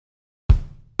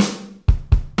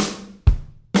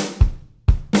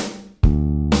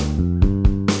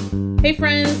Hey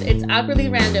friends, it's Awkwardly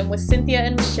Random with Cynthia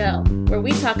and Michelle, where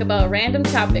we talk about random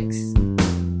topics.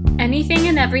 Anything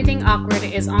and everything awkward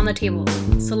is on the table,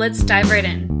 so let's dive right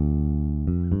in.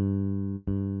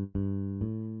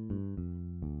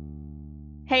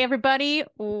 Hey everybody,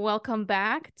 welcome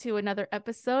back to another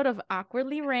episode of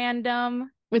Awkwardly Random.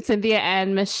 With Cynthia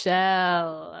and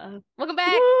Michelle. Welcome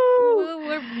back. Woo! Woo,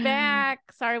 we're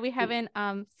back. Sorry we haven't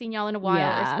seen y'all in a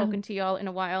while or spoken to y'all in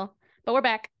a while, but we're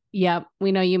back. Yep,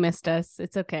 we know you missed us.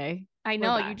 It's okay. I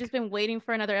know, you've just been waiting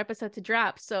for another episode to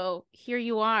drop, so here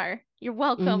you are. You're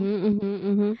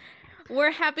welcome.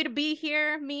 We're happy to be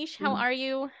here. Mish, how are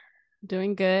you?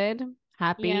 Doing good.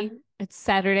 Happy. Yeah. It's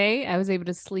Saturday. I was able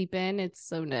to sleep in. It's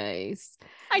so nice.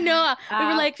 I know. We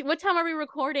were like, what time are we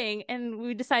recording? And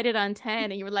we decided on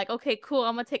 10. And you were like, okay, cool.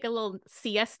 I'm going to take a little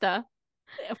siesta.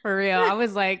 For real. I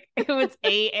was like, it was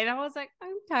 8. And I was like,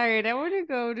 I'm tired. I want to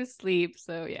go to sleep.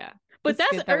 So, yeah. But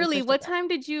that's early. What time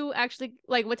did you actually,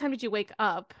 what time did you wake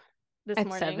up this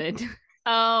morning? At 7.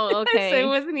 Oh, okay. So it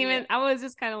wasn't even, I was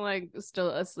just kind of like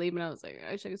still asleep. And I was like,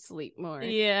 I should sleep more.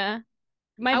 Yeah.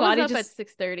 My I body was up just at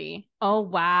 6:30. Oh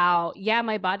wow. Yeah,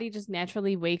 my body just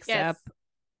naturally wakes up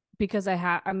because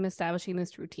I'm establishing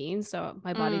this routine. So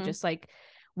my body just like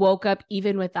woke up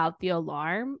even without the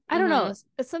alarm. I don't know.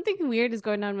 Something weird is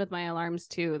going on with my alarms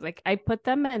too. Like I put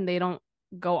them and they don't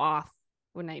go off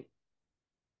when I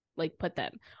like put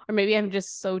them. Or maybe I'm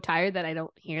just so tired that I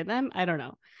don't hear them. I don't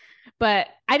know. But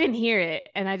I didn't hear it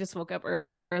and I just woke up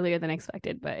earlier than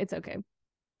expected, but it's okay.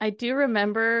 I do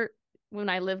remember when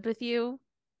I lived with you,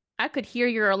 I could hear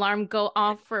your alarm go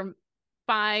off for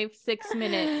 5-6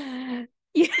 minutes.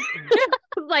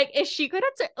 Like, is she gonna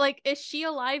is she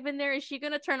alive in there? Is she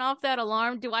gonna turn off that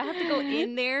alarm? Do I have to go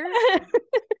in there?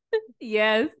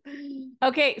 Yes.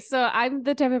 Okay, so I'm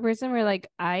the type of person where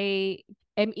like I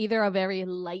am either a very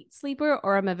light sleeper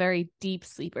or I'm a very deep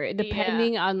sleeper,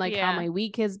 depending on like how my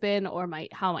week has been or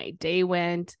how my day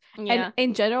went. And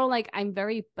in general, like I'm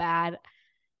very bad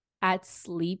at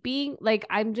sleeping. Like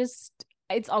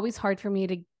it's always hard for me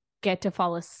to get to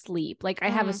fall asleep. Like I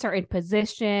have a certain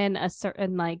position, a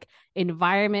certain like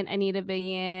environment I need to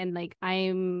be in. Like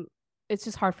it's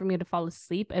just hard for me to fall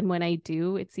asleep. And when I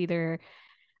do, it's either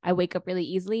I wake up really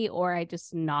easily or I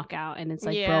just knock out and it's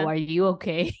like, bro, are you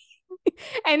okay?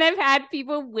 And I've had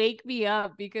people wake me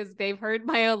up because they've heard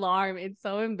my alarm. It's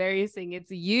so embarrassing. It's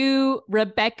you,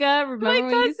 Rebecca. Remember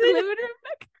when you used to live in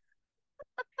Rebecca?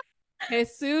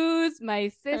 Jesus, my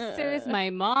sisters,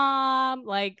 my mom,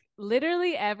 like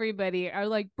literally everybody are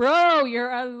like, bro,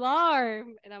 your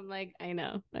alarm. And I'm like, I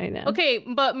know. Okay,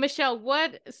 but Michelle,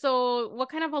 what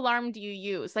kind of alarm do you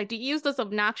use? Like, do you use those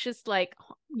obnoxious like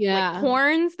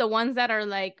horns, the ones that are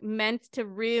like meant to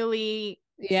really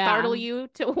startle you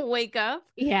to wake up?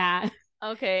 Yeah.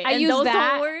 Okay. I use those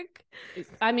that. Don't work?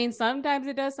 I mean, sometimes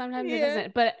it does, sometimes it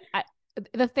doesn't. But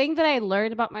the thing that I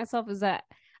learned about myself is that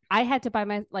I had to buy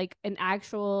an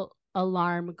actual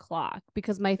alarm clock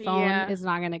because my phone is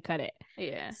not going to cut it.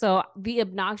 Yeah. So the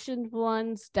obnoxious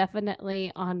ones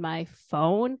definitely on my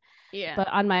phone. Yeah. But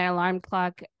on my alarm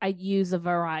clock, I use a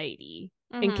variety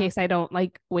in case I don't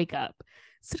like wake up.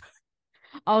 So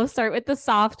I'll start with the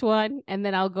soft one and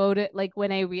then I'll go to like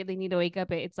when I really need to wake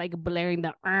up, it's like blaring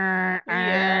the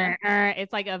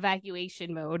it's like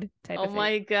evacuation mode type of thing. Oh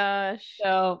my gosh.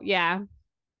 So yeah.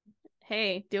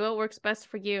 Hey, do what works best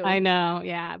for you. I know,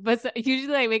 yeah. But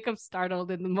usually I wake up startled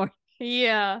in the morning.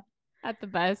 Yeah. At the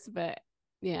best, but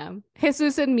yeah.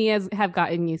 Jesus and me have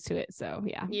gotten used to it, so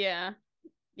yeah. Yeah.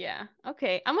 Yeah.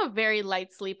 Okay. I'm a very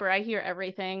light sleeper. I hear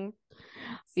everything.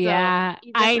 So yeah,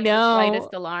 I know. The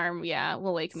slightest alarm,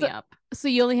 will wake me up. So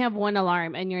you only have one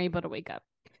alarm and you're able to wake up.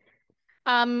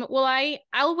 Well,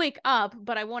 I'll wake up,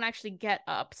 but I won't actually get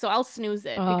up. So I'll snooze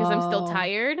it because I'm still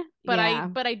tired. But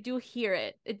I do hear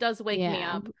it. It does wake me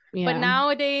up. Yeah. But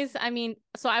nowadays, I mean,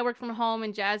 so I work from home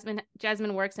and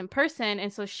Jasmine works in person,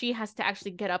 and so she has to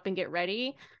actually get up and get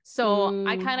ready. So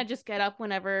I kind of just get up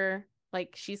whenever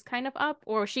like she's kind of up,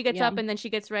 or she gets up and then she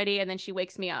gets ready and then she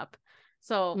wakes me up.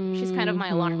 So she's kind of my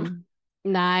alarm.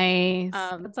 Nice.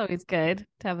 That's always good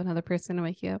to have another person to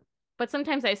wake you up. But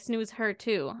sometimes I snooze her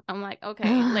too. I'm like,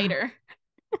 okay, later.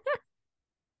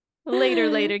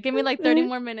 later. Give me like 30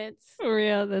 more minutes. For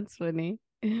real, that's funny.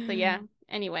 So yeah,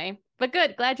 anyway. But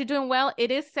good. Glad you're doing well. It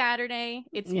is Saturday.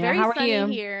 It's very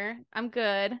sunny here. I'm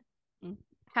good.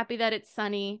 Happy that it's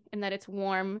sunny and that it's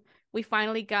warm. We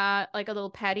finally got like a little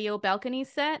patio balcony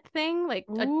set thing, like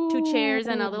 2 chairs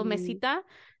and a little mesita.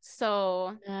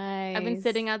 So I've been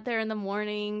sitting out there in the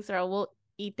mornings, or we'll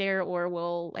eat there, or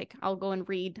I'll go and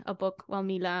read a book while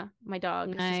Mila, my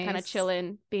dog, is just kind of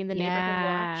chilling, being the neighborhood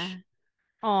watch.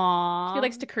 Aww. She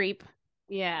likes to creep.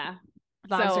 Yeah.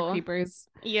 Dogs are creepers.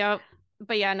 Yep.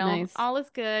 But yeah, no, nice. All is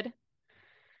good.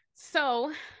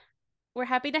 So we're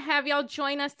happy to have y'all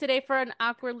join us today for an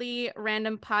awkwardly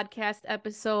random podcast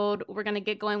episode. We're going to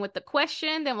get going with the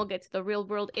question, then we'll get to the real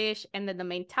world-ish, and then the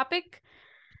main topic.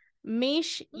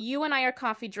 Mish, you and I are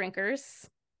coffee drinkers.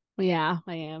 Yeah,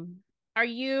 I am. Are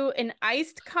you an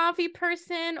iced coffee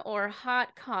person or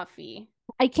hot coffee?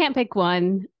 I can't pick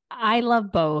one. I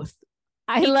love both.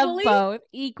 I love both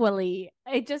equally.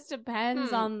 It just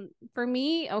depends on, for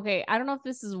me, okay, I don't know if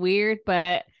this is weird,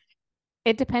 but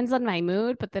it depends on my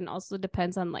mood, but then also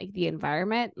depends on like the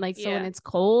environment. Like, so when it's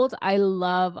cold, I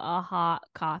love a hot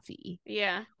coffee.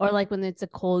 Yeah. Or like when it's a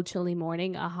cold, chilly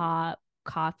morning, a hot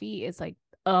coffee is like,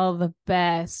 oh, the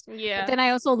best. Yeah. But then I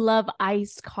also love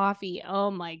iced coffee.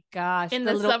 Oh my gosh. In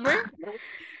the summer?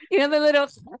 You know, the little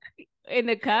in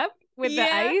the cup with the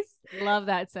ice. Love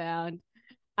that sound.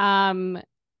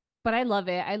 But I love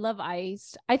it. I love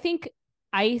iced. I think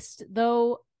iced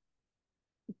though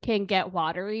can get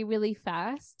watery really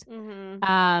fast.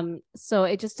 So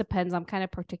it just depends. I'm kind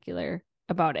of particular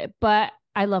about it, but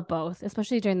I love both,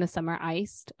 especially during the summer.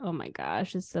 Iced, oh my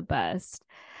gosh, it's the best.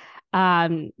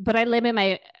 But I limit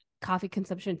my coffee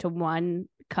consumption to 1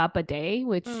 cup a day,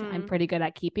 which I'm pretty good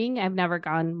at keeping. I've never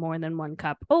gone more than 1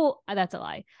 cup. Oh, that's a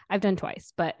lie. I've done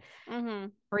twice, but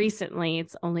recently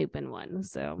it's only been 1.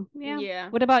 So yeah.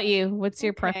 What about you? What's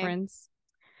your preference?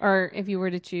 Or if you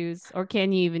were to choose, or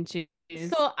can you even choose?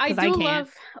 So I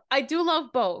do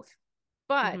love both,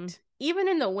 but even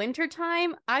in the winter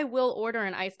time, I will order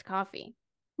an iced coffee.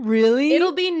 Really?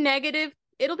 It'll be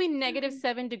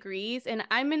 -7 degrees, and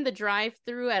I'm in the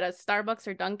drive-through at a Starbucks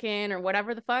or Dunkin' or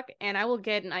whatever the fuck, and I will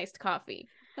get an iced coffee.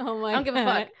 Oh my God. I don't give a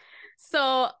fuck.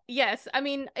 So yes, I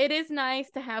mean, it is nice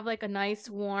to have like a nice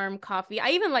warm coffee.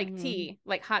 I even like tea,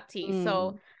 like hot tea.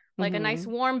 So like a nice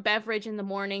warm beverage in the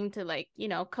morning to like, you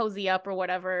know, cozy up or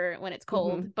whatever when it's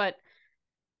cold. But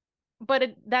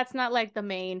that's not like the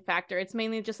main factor. It's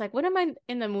mainly just like, what am I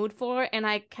in the mood for? And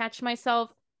I catch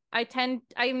myself.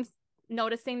 I'm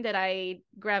noticing that I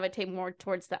gravitate more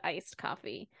towards the iced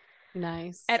coffee.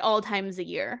 Nice. At all times a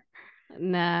year.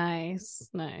 Nice.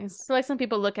 So like some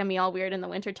people look at me all weird in the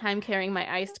wintertime carrying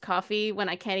my iced coffee when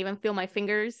I can't even feel my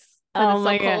fingers. Oh,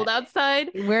 it's so cold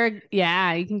outside. You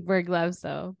can wear gloves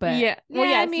though. But yes.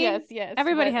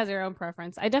 Everybody has their own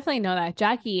preference. I definitely know that.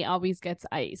 Jackie always gets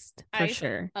iced for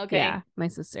sure. Okay. Yeah, my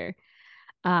sister.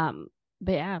 But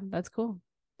yeah, that's cool.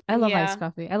 I love iced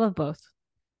coffee. I love both.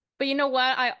 But you know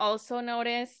what? I also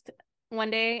noticed one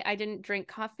day I didn't drink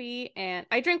coffee, and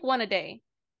I drink 1 a day.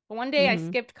 But one day I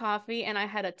skipped coffee and I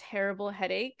had a terrible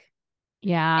headache.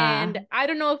 Yeah. And I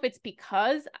don't know if it's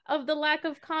because of the lack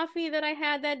of coffee that I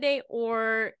had that day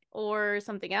or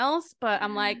something else, but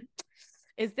I'm like,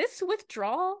 is this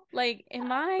withdrawal? Like,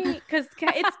 am I? Because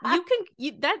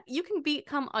you can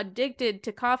become addicted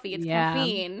to coffee. It's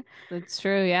caffeine. That's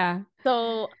true. Yeah.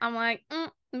 So I'm like,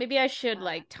 maybe I should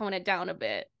like tone it down a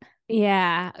bit.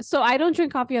 Yeah. So I don't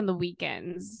drink coffee on the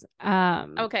weekends.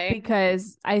 Okay.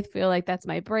 Because I feel like that's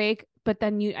my break. But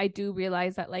then I do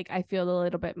realize that like I feel a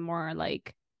little bit more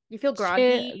like you feel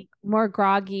groggy, more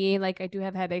groggy. Like I do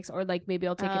have headaches, or like maybe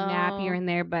I'll take a nap here and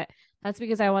there. But that's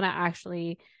because I want to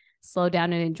actually slow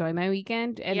down and enjoy my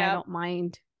weekend, and I don't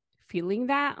mind feeling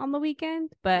that on the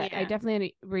weekend. But I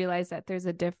definitely realize that there's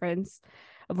a difference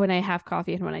of when I have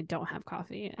coffee and when I don't have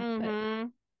coffee. But,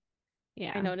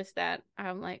 yeah, I noticed that.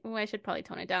 I'm like, I should probably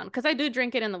tone it down because I do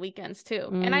drink it in the weekends too,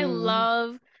 and I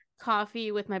love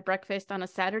coffee with my breakfast on a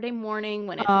Saturday morning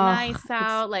when it's nice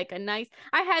out, like a nice.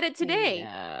 I had it today.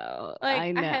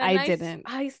 I know. I didn't.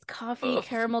 Iced coffee,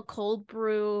 caramel cold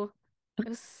brew. It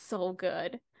was so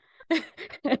good.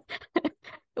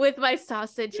 With my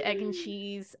sausage, egg, and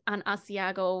cheese on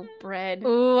Asiago bread.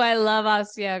 Ooh, I love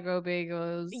Asiago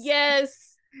bagels.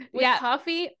 Yes. With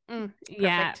coffee.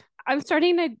 Yeah. I'm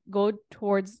starting to go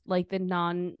towards like the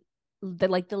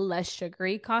less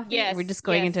sugary coffee. Yes. We're just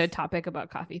going into a topic about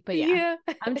coffee. But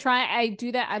I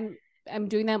do that. I'm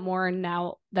doing that more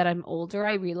now that I'm older,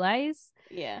 I realize.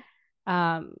 Yeah.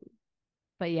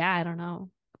 But yeah, I don't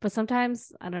know. But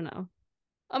sometimes I don't know.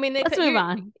 I mean, let's move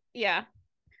on. Yeah.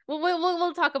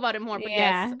 We'll talk about it more, but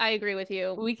yes, I agree with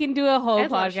you. We can do a whole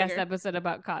podcast episode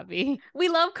about coffee. We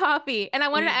love coffee, and I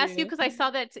wanted to ask you because I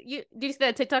saw that did you see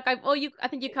that TikTok? I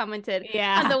think you commented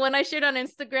on the one I shared on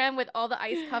Instagram with all the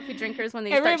iced coffee drinkers when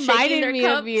they start shaking their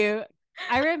cups. Of you.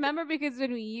 I remember because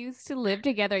when we used to live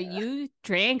together, you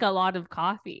drank a lot of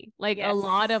coffee, like a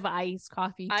lot of iced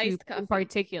coffee too, in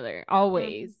particular,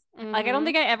 always. Like I don't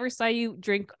think I ever saw you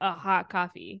drink a hot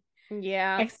coffee.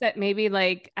 Yeah. Except maybe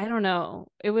like, I don't know.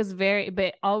 It was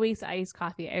but always iced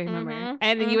coffee, I remember.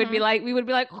 And then we would be like,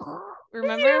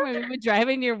 Remember when we would drive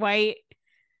in your white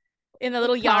in the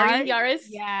little Yaris?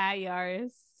 Yeah,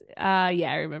 Yaris.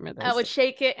 Yeah, I remember this. I would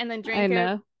shake it and then drink I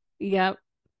know. it. Yep.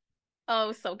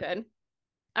 Oh, so good.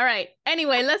 All right.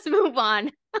 Anyway, let's move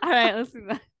on. All right, let's move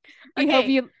on.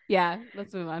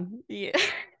 Let's move on. Yeah.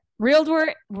 Real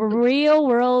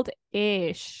world-ish.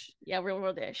 Yeah, real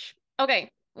world-ish.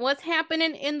 Okay. What's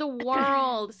happening in the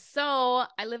world? So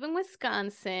I live in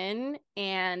Wisconsin,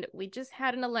 and we just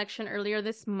had an election earlier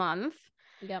this month.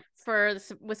 Yep. For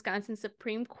the Wisconsin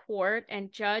Supreme Court,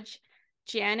 and Judge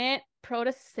Janet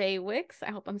Protasewicz,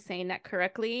 I hope I'm saying that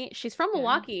correctly. She's from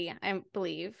Milwaukee, I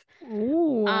believe.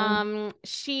 Ooh.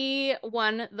 She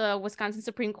won the Wisconsin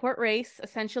Supreme Court race,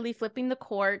 essentially flipping the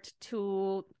court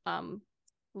to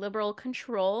liberal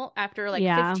control after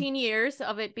 15 years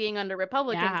of it being under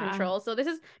Republican control. So this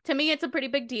is, to me, it's a pretty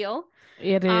big deal.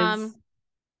 It is.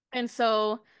 And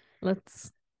so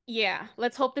let's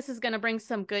hope this is going to bring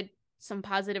some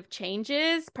positive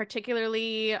changes,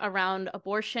 particularly around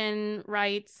abortion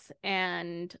rights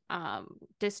and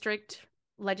district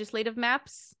legislative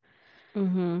maps.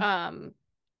 Mm-hmm.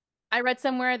 I read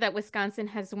somewhere that Wisconsin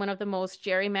has one of the most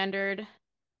gerrymandered.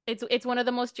 It's one of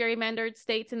the most gerrymandered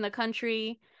states in the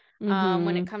country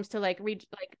when it comes to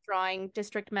drawing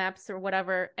district maps or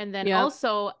whatever. And then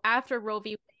also after Roe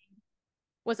v. Wade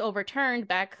was overturned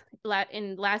back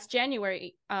in last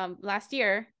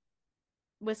year,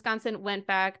 Wisconsin went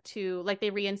back to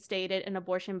they reinstated an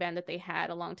abortion ban that they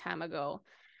had a long time ago,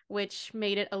 which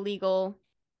made it illegal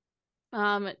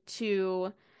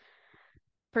to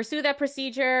pursue that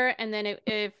procedure, and then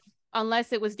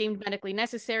unless it was deemed medically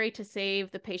necessary to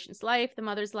save the patient's life, the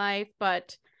mother's life.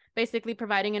 But basically,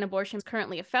 providing an abortion is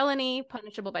currently a felony,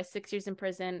 punishable by 6 years in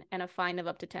prison and a fine of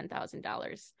up to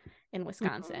 $10,000 in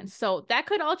Wisconsin. Mm-hmm. So that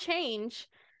could all change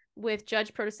with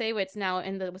Judge Protasewicz now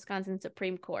in the Wisconsin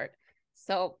Supreme Court.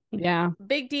 So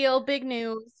big deal, big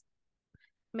news.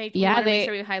 Make sure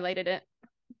we highlighted it.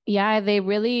 Yeah, they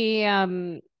really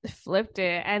flipped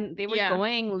it, and they were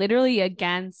going literally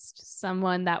against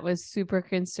someone that was super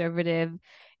conservative,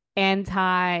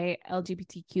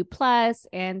 anti-LGBTQ plus,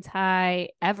 anti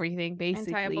everything,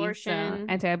 basically. Anti-abortion,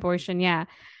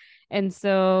 and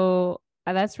so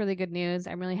that's really good news.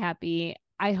 I'm really happy.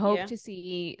 I hope to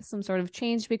see some sort of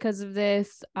change because of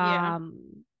this.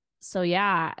 So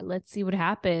let's see what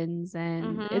happens,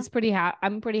 and it's pretty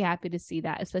I'm pretty happy to see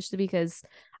that, especially because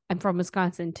I'm from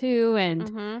Wisconsin too,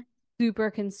 and super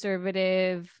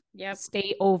conservative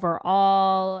state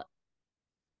overall,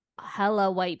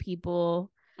 hella white people.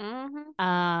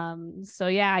 So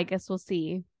I guess we'll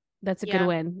see. That's a good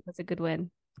win.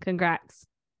 Congrats,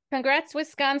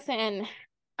 Wisconsin.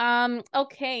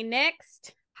 Okay,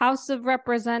 next, House of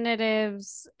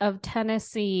Representatives of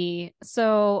Tennessee.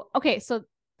 So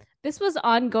this was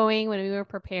ongoing when we were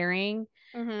preparing.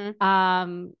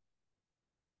 I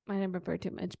didn't prepare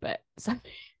too much, but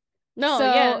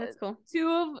that's cool.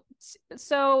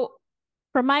 So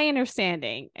from my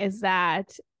understanding is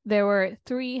that there were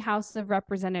 3 House of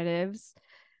Representatives.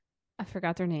 I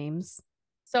forgot their names.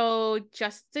 So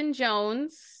Justin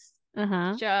Jones,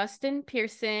 Justin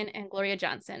Pearson, and Gloria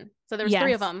Johnson. So there was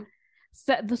 3 of them.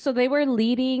 So they were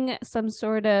leading some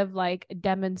sort of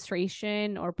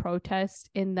demonstration or protest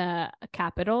in the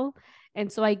Capitol.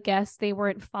 And so I guess they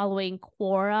weren't following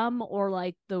quorum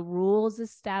or the rules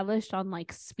established on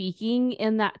speaking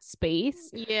in that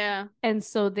space. Yeah. And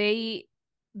so the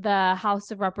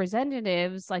House of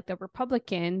Representatives, the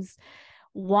Republicans,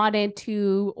 wanted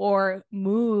to or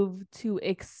move to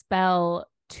expel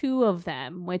 2 of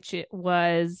them, which it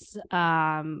was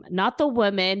not the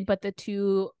women, but the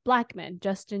 2 black men,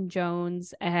 Justin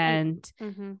Jones and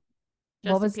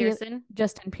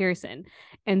Justin Pearson.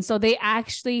 And so they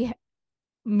actually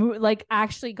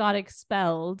got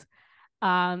expelled.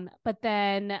 But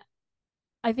then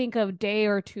I think a day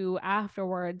or 2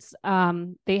 afterwards,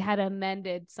 they had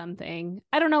amended something.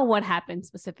 I don't know what happened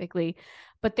specifically,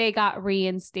 but they got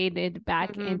reinstated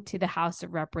back into the House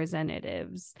of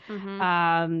Representatives.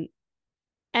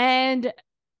 And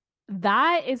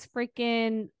that is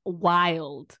freaking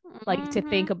wild, to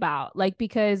think about,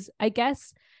 because I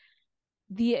guess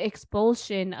the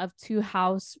expulsion of 2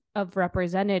 House of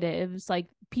Representatives,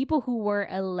 people who were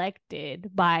elected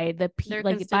by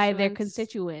by their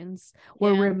constituents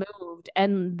were removed,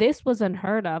 and this was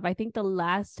unheard of. I think the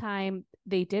last time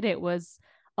they did it was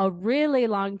a really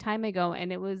long time ago,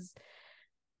 and it was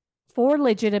for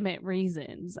legitimate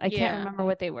reasons. I can't remember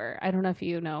what they were. I don't know if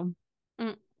you know.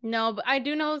 No, but I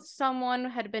do know someone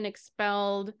had been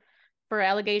expelled for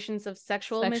allegations of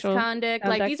sexual misconduct.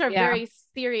 These are very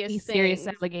serious things. Serious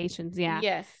allegations,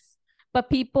 Yes. But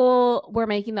people were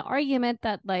making the argument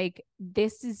that like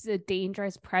this is a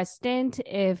dangerous precedent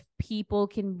if people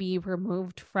can be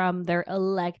removed from their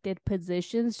elected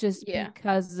positions just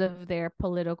because of their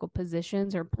political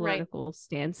positions or political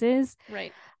stances.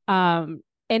 Right. And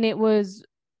it was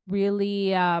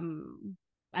really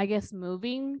I guess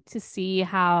moving to see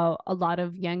how a lot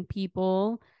of young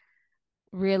people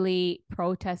really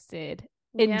protested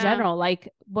in general. Like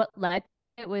what led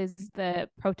it was the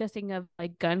protesting of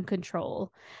like gun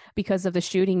control because of the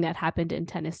shooting that happened in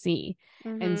Tennessee.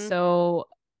 And so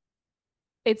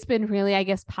it's been really, I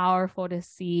guess, powerful to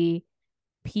see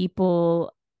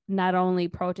people not only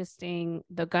protesting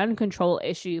the gun control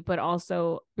issue, but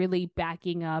also really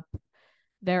backing up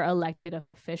their elected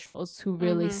officials who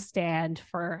really stand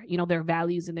for, you know, their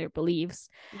values and their beliefs.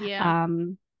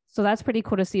 So that's pretty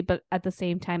cool to see. But at the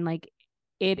same time, like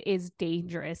it is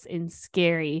dangerous and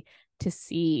scary to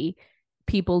see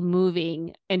people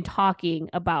moving and talking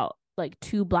about like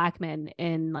two Black men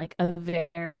in like a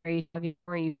very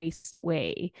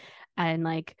way. And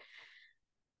like,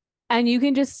 and you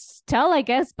can just tell, I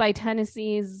guess, by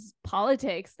Tennessee's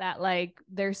politics that like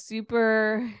they're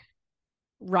super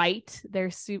right.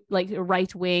 They're like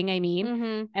right wing, I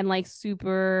mean, and like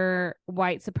super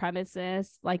white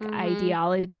supremacist, like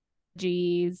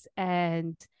ideologies.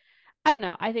 And I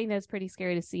don't know. I think that's pretty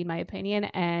scary to see, in my opinion,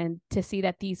 and to see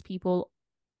that these people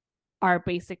are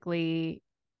basically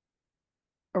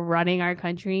running our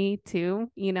country too,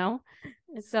 you know?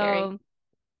 It's scary.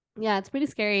 Yeah, it's pretty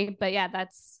scary. But yeah,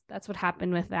 that's what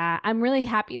happened with that. I'm really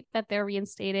happy that they're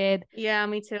reinstated. Yeah,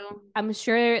 me too. I'm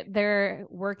sure their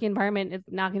work environment is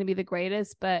not going to be the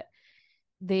greatest, but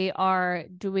they are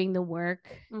doing the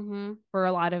work for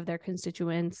a lot of their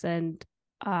constituents, and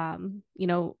you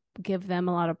know, give them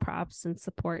a lot of props and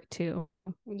support too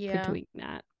for doing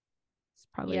that. It's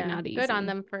probably not easy. Good on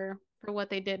them for what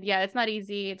they did. Yeah, it's not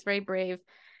easy. It's very brave.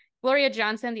 Gloria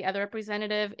Johnson, the other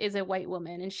representative, is a white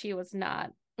woman, and she was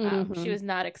not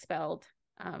expelled.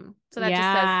 So that just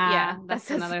says, that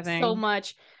says another thing. So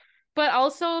much. But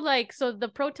also, like, so the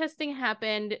protesting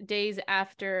happened days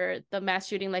after the mass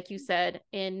shooting, like you said,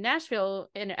 in Nashville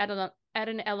at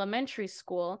an elementary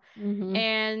school.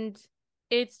 And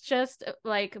it's just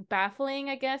like baffling,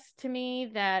 I guess, to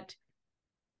me that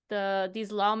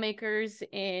these lawmakers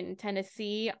in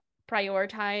Tennessee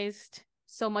prioritized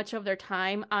so much of their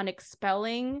time on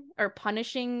expelling or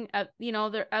punishing,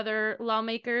 their other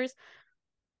lawmakers,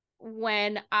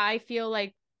 when I feel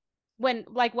like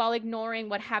while ignoring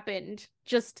what happened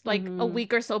just like a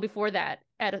week or so before that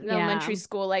at an elementary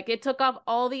school. Like it took off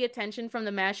all the attention from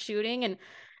the mass shooting, and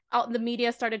the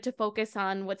media started to focus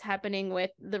on what's happening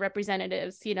with the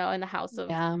representatives, in the House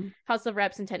of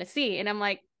Reps in Tennessee. And I'm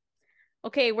like,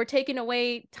 okay, we're taking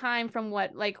away time from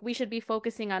what, like, we should be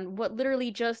focusing on what literally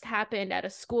just happened at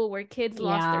a school where kids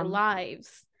lost their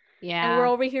lives. And we're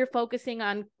over here focusing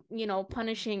on,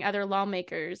 punishing other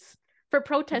lawmakers for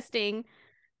protesting,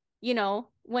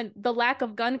 when the lack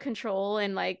of gun control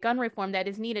and like gun reform that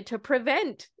is needed to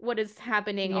prevent what is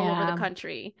happening all over the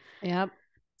country.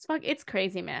 It's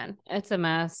crazy, man. It's a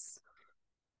mess.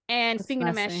 And speaking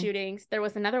of mass shootings, there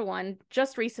was another one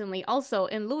just recently, also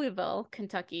in Louisville,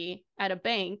 Kentucky, at a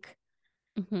bank.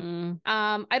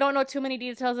 I don't know too many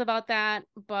details about that,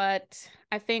 but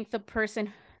I think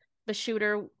the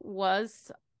shooter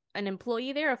was an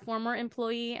employee there, a former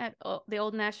employee at the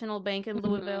Old National Bank in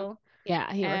Louisville.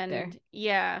 Yeah, he worked there.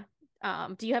 Yeah.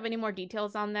 Do you have any more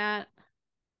details on that?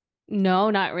 No,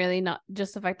 not really. Not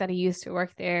just the fact that he used to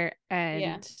work there.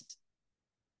 And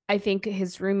I think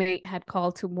his roommate had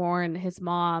called to warn his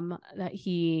mom that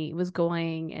he was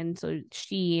going. And so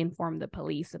she informed the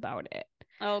police about it.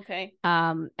 Oh, okay.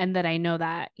 And that I know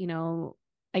that,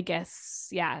 I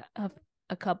guess, a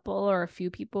couple or a few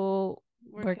people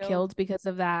were killed because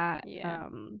of that. Yeah.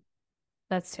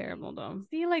 That's terrible though.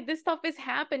 See, like this stuff is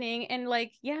happening, and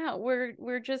like,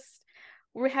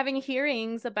 we're having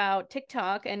hearings about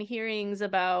TikTok and hearings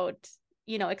about,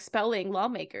 expelling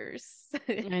lawmakers.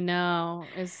 I know.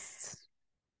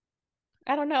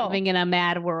 I don't know. Living in a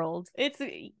mad world. It's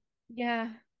a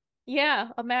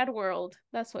mad world.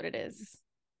 That's what it is.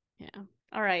 Yeah.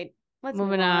 All right. Let's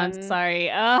move on. Sorry.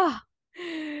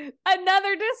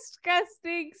 Another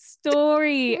disgusting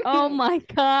story. Oh my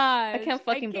god. I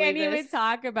can't even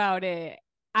talk about it.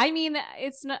 I mean,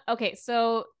 it's not okay.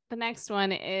 So the next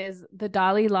one is the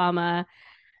Dalai Lama.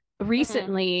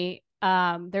 Recently,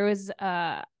 there was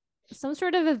some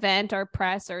sort of event or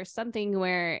press or something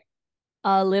where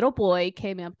a little boy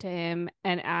came up to him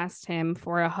and asked him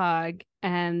for a hug,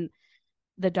 and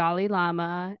the Dalai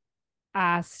Lama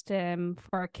asked him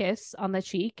for a kiss on the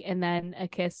cheek and then a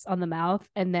kiss on the mouth,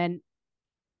 and then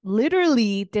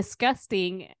literally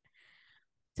disgusting,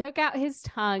 took out his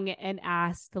tongue and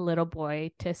asked the little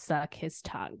boy to suck his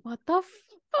tongue. What the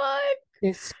fuck?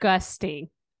 Disgusting.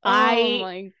 Oh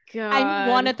my God. I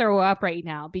want to throw up right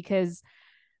now because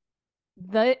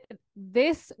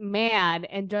this man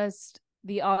and just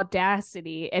the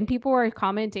audacity, and people were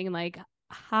commenting like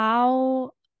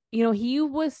how, you know, he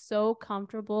was so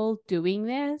comfortable doing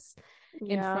this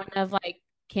in front of like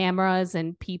cameras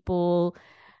and people.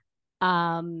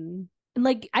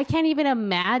 Like I can't even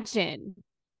imagine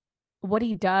what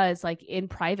he does like in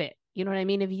private. You know what I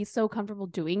mean? If he's so comfortable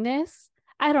doing this,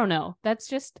 I don't know. That's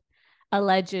just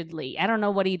allegedly. I don't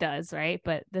know what he does, right?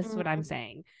 But this is what I'm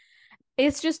saying.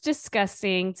 It's just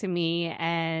disgusting to me.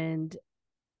 And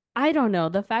I don't know.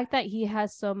 The fact that he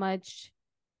has so much,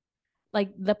 like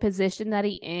the position that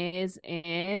he is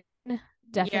in,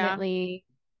 definitely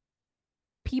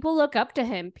people look up to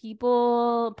him.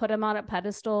 People put him on a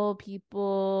pedestal.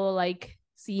 People like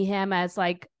see him as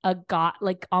like a god,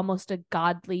 like almost a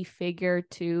godly figure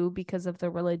too, because of the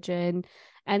religion.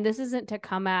 And this isn't to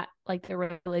come at like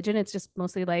the religion. It's just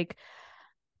mostly like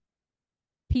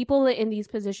people in these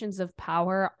positions of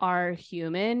power are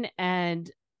human and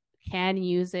can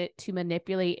use it to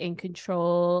manipulate and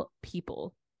control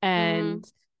people. And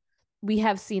we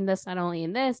have seen this not only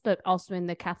in this, but also in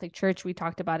the Catholic Church. We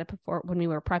talked about it before when we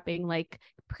were prepping, like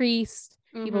priests,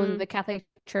 people in the Catholic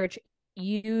Church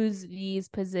use these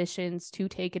positions to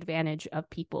take advantage of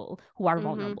people who are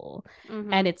vulnerable.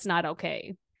 And it's not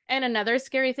okay. And another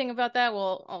scary thing about that,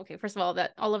 well, okay, first of all,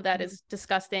 that all of that is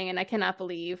disgusting, and I cannot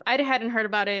believe I hadn't heard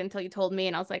about it until you told me,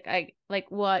 and I was like,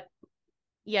 what?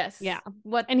 Yes, yeah.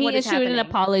 What? And he what issued an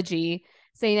apology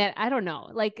saying that, I don't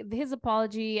know, like his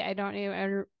apology, I don't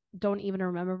even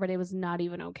remember, but it was not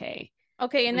even okay.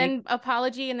 Okay, and then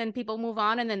apology, and then people move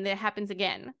on, and then it happens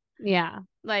again. Yeah,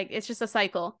 like it's just a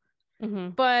cycle.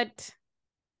 But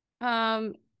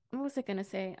what was I gonna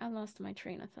say? I lost my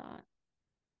train of thought.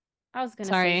 I was gonna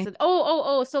say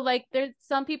so like there's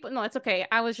some people, no, it's okay.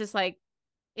 I was just like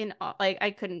in awe, like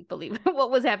I couldn't believe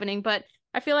what was happening. But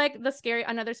I feel like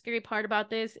another scary part about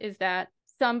this is that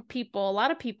some people, a lot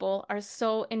of people are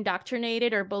so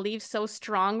indoctrinated or believe so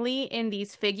strongly in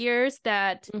these figures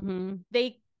that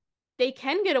they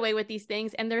can get away with these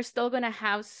things, and they're still going to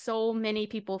have so many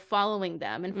people following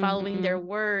them and following their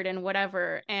word and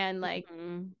whatever. And like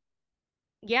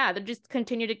yeah, they just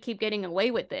continue to keep getting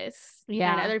away with this.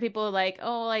 Yeah. And other people are like,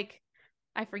 oh, like,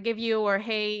 I forgive you, or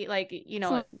hey, like, you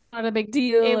know, it's not a big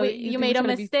deal. You made a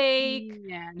mistake.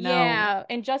 No. Yeah,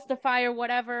 and justify or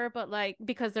whatever, but like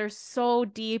because they're so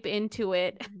deep into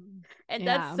it. And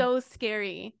that's so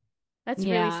scary. That's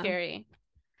really scary.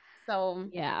 So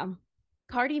yeah.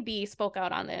 Cardi B spoke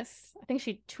out on this. I think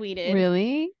she tweeted.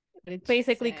 Really?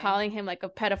 Basically calling him like a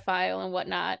pedophile and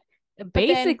whatnot.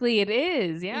 Basically, it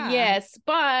is. Yeah. Yes,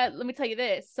 but let me tell you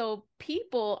this. So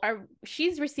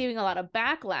she's receiving a lot of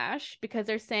backlash because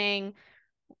they're saying,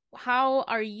 how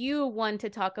are you one to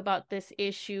talk about this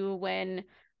issue when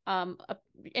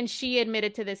and she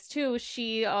admitted to this too.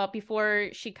 She before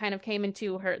she kind of came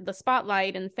into the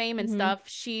spotlight and fame and stuff,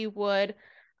 she would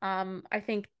I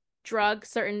think drug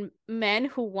certain men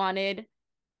who wanted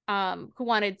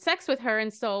sex with her,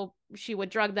 and so she would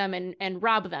drug them and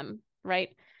rob them, right?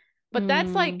 But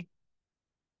that's like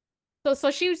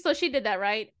so she did that,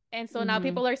 right? And so now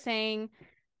people are saying,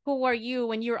 who are you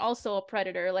when you're also a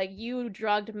predator? Like, you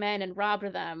drugged men and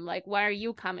robbed them. Like, why are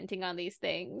you commenting on these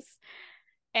things?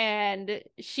 And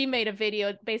she made a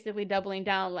video basically doubling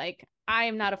down, like, I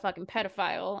am not a fucking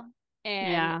pedophile,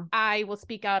 and I will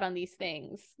speak out on these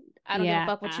things. I don't give a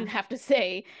fuck what you have to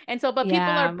say. And so, but people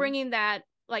are bringing that,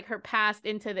 like, her past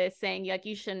into this, saying, like,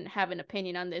 you shouldn't have an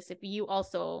opinion on this if you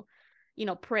also, you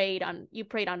know, preyed on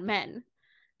men.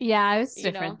 Yeah, it's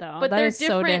different though. But they're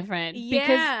so different.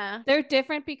 Yeah. Because they're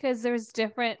different because there's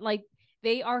different, like,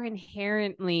 they are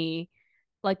inherently,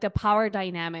 like, the power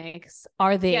dynamics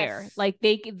are there. Yes. Like,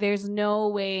 there's no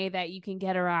way that you can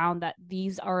get around that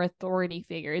these are authority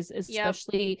figures,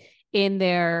 especially in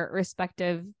their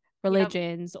respective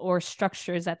religions or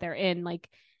structures that they're in. Like,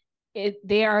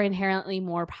 they are inherently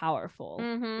more powerful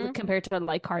compared to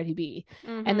like Cardi B.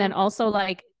 And then also,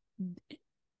 like,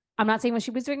 I'm not saying what she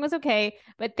was doing was okay,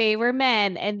 but they were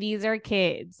men and these are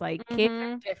kids. Like, kids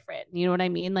are different. You know what I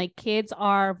mean? Like, kids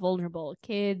are vulnerable.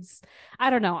 Kids, I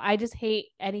don't know. I just hate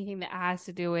anything that has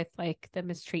to do with like the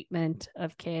mistreatment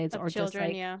of kids or children,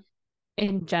 just like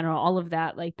in general, all of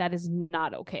that. Like, that is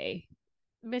not okay.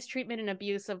 Mistreatment and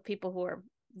abuse of people who are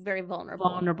very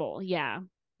vulnerable. Yeah.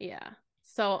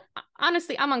 So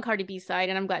honestly, I'm on Cardi B's side,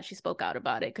 and I'm glad she spoke out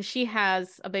about it because she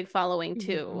has a big following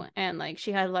too, and like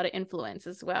she had a lot of influence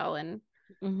as well. And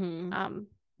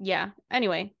Yeah.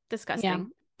 Anyway, disgusting.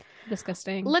 Yeah.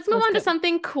 Disgusting. Let's move on to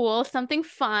something cool, something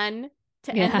fun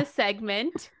to end the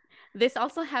segment. This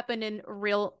also happened in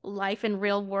real life, in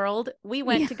real world. We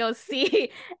went to go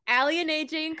see Allie and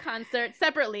AJ in concert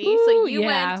separately. Ooh, so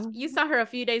you saw her a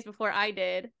few days before I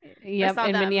did. Yep,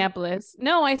 in Minneapolis.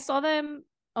 No, I saw them.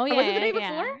 Oh yeah. Or was it the day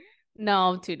before?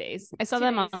 No, 2 days. I saw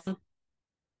them on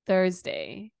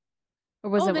Thursday. Or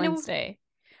was it Wednesday?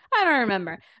 I don't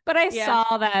remember. But I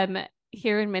saw them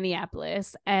here in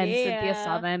Minneapolis, and Cynthia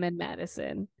saw them in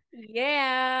Madison.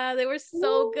 Yeah, they were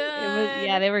so good.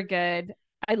 They were good.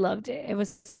 I loved it. It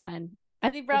was fun.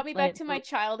 They brought me back to my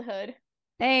childhood.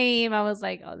 Same. I was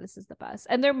like, oh, this is the best.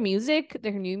 And their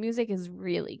new music is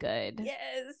really good.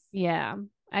 Yes. Yeah.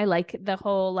 I like the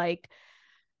whole like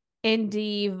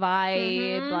indie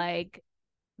vibe. Like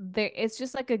it's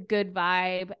just like a good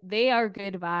vibe. They are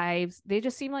good vibes. They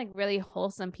just seem like really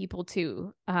wholesome people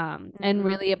too. And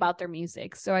really about their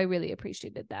music. So I really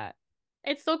appreciated that.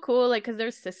 It's so cool, like, because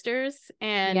they're sisters,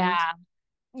 and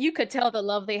you could tell the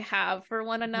love they have for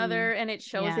one another, and it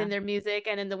shows in their music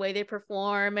and in the way they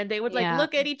perform. And they would like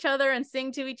look at each other and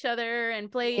sing to each other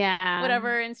and play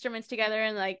whatever instruments together,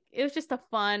 and like it was just a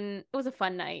fun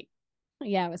night.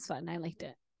 Yeah, it was fun. I liked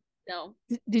it. No.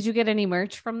 Did you get any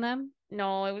merch from them?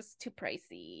 No, it was too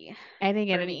pricey. I didn't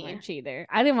get any merch either.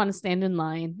 I didn't want to stand in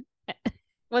line.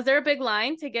 Was there a big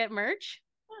line to get merch?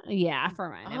 Yeah, for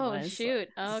mine. Oh, it was. Shoot.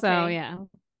 Okay. So yeah.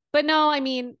 But no, I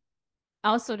mean, I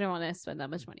also didn't want to spend that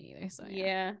much money either. So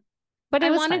yeah. But I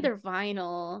wanted their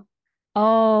vinyl.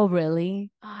 Oh,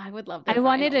 really? Oh, I would love that. I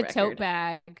wanted a tote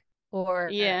bag or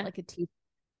like a tea.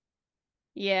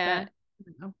 Yeah.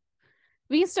 But,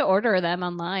 we used to order them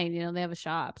online. You know, they have a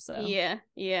shop. So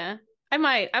yeah. I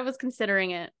might. I was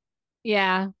considering it.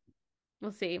 Yeah.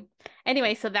 We'll see.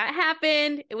 Anyway, so that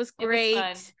happened. It was great.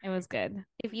 It was good.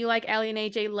 If you like Allie and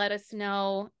AJ, let us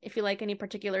know. If you like any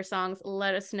particular songs,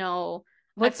 let us know.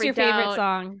 What's your favorite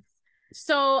song?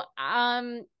 So,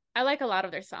 I like a lot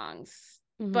of their songs,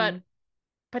 but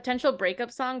Potential Breakup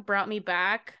Song brought me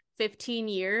back 15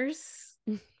 years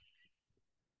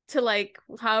to like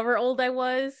however old I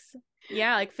was.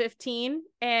 Yeah, like 15.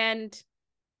 And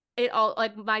it all,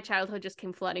 like, my childhood just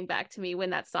came flooding back to me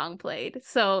when that song played.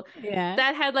 So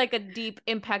that had like a deep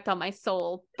impact on my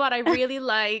soul. But I really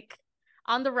like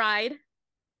On the Ride.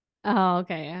 Oh,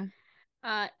 okay,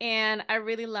 yeah. And I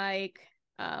really like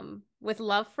With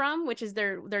Love From, which is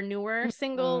their newer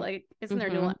single. Like, isn't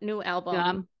their new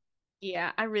album?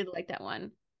 Yeah, I really like that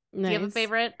one. Nice. Do you have a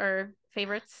favorite or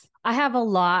favorites? I have a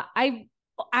lot. I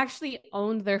actually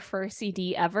owned their first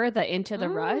CD ever, the Into the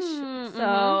Rush.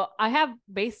 So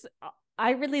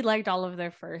I really liked all of their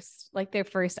first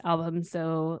album.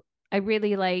 So I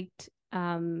really liked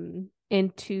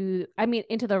Into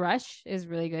the Rush is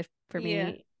really good for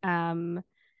me.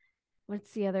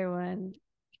 What's the other one?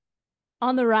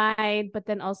 On the Ride, but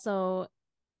then also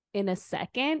In a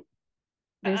Second.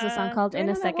 There's a song called In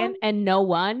a Second, and No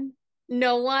One.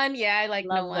 No One, yeah, I like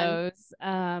No One. Those.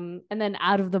 And then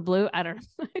Out of the Blue, I don't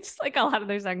know. I just like a lot of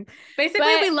their songs.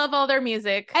 Basically, we love all their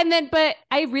music. But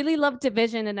I really love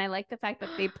Division, and I like the fact that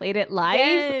they played it live.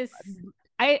 Yes.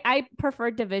 I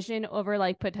prefer Division over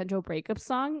like Potential Breakup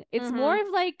Song. It's more of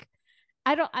like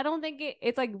I don't think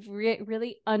it's like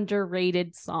really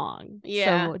underrated song.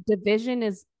 Yeah. So Division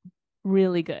is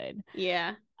really good.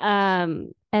 Yeah.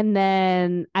 And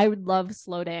then I would love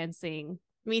Slow Dancing.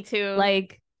 Me too.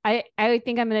 Like I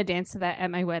think I'm gonna dance to that at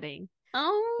my wedding.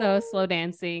 Oh. So Slow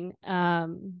Dancing.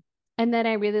 And then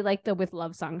I really like the With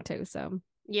Love song too. So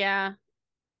yeah.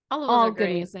 All of those are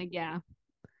good music, yeah.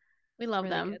 We love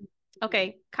really them. Good.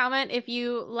 Okay. Comment if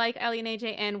you like Allie and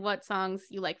AJ and what songs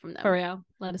you like from them. For real.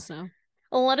 Let us know.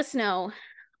 Let us know.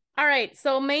 All right,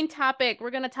 so main topic,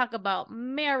 we're going to talk about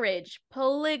marriage,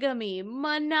 polygamy,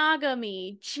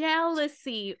 monogamy,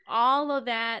 jealousy, all of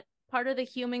that, part of the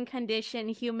human condition,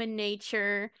 human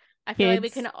nature. I feel like we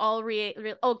can all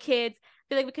kids. I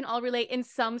feel like we can all relate in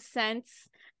some sense.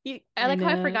 I like how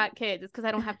I forgot kids. It's because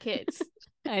I don't have kids.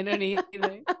 I don't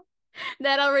either.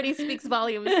 That already speaks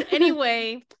volumes.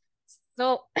 Anyway,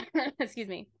 so, excuse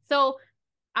me. So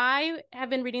I have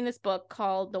been reading this book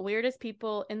called The Weirdest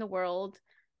People in the World.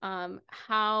 Let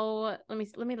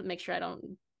me make sure I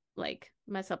don't like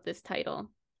mess up this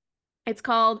title. It's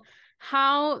called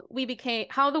How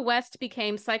the West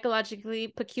Became Psychologically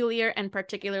Peculiar and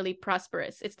Particularly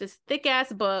Prosperous. It's this thick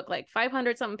ass book, like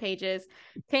 500 something pages,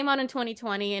 came out in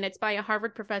 2020, and it's by a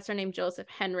Harvard professor named Joseph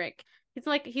Henrich.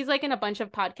 He's like in a bunch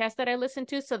of podcasts that I listen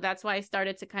to, so that's why I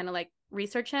started to kind of like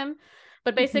research him.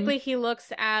 But basically he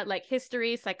looks at like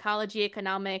history, psychology,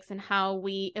 economics, and how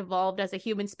we evolved as a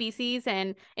human species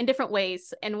and in different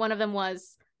ways. And one of them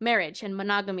was marriage and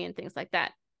monogamy and things like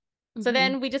that. So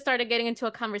then we just started getting into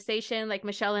a conversation, like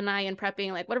Michelle and I, in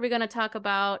prepping, like, what are we going to talk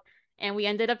about? And we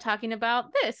ended up talking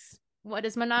about this. What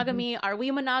is monogamy? Are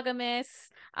we monogamous?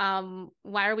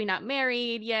 Why are we not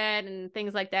married yet? And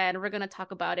things like that. And we're going to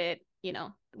talk about it. You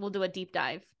know, we'll do a deep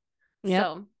dive. Yep.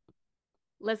 So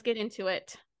let's get into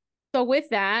it. So with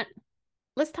that,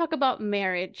 let's talk about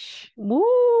marriage.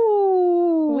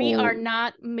 Woo! We are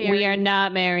not married. We are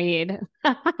not married.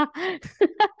 I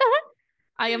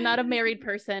am not a married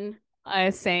person.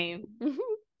 Same.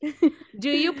 Do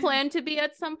you plan to be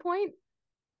at some point?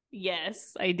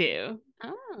 Yes, I do.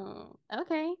 Oh,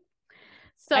 okay.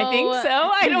 So I think so.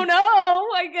 I don't know,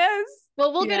 I guess.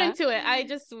 Well, we'll get into it. I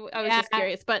was just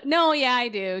curious, but no, yeah, I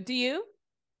do. Do you?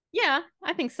 Yeah,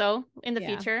 I think so in the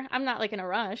future. I'm not like in a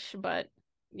rush, but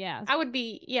I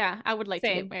would like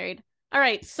to get married. All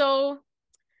right, so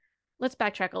let's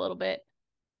backtrack a little bit.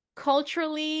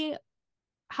 Culturally,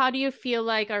 how do you feel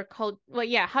like our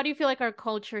how do you feel like our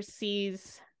culture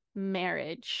sees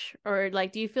marriage? Or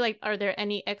like, do you feel like, are there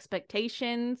any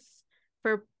expectations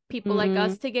for people like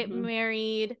us to get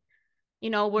married? You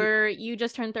know, where you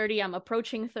just turned 30, I'm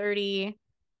approaching 30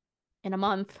 in a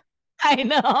month. I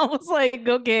know. I was like,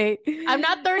 okay. I'm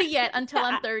not 30 yet until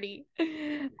I'm 30.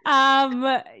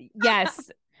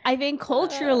 Yes. I think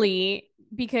culturally,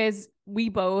 because we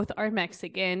both are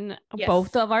Mexican,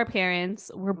 both of our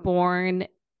parents were born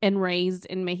and raised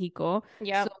in Mexico.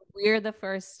 Yeah. So we're the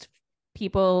first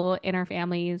people in our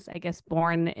families, I guess,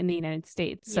 born in the United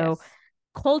States. So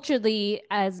culturally,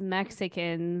 as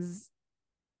Mexicans,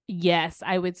 yes,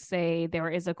 I would say there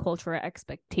is a cultural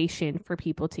expectation for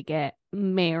people to get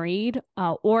married,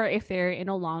 or if they're in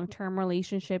a long-term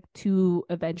relationship, to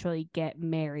eventually get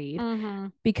married.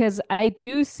 Because I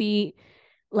do see,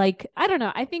 like, I don't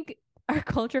know, I think our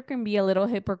culture can be a little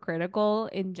hypocritical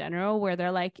in general, where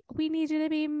they're like, we need you to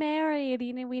be married,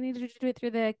 you know, we need you to do it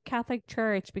through the Catholic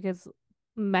Church, because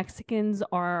Mexicans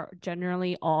are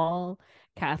generally all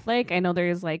Catholic. I know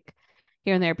there's like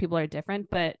here and there people are different,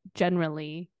 but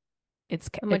generally it's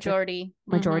majority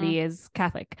is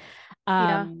Catholic.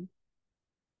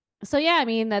 So yeah, I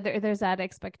mean that there's that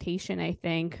expectation, I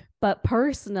think. But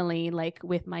personally, like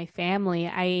with my family,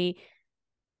 I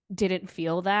didn't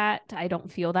feel that. I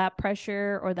don't feel that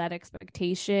pressure or that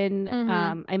expectation.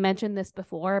 I mentioned this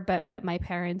before, but my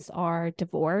parents are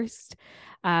divorced.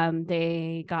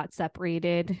 They got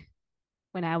separated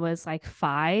when I was like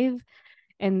 5.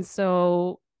 And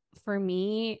so for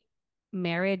me,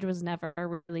 marriage was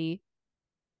never really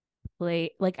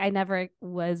like, I never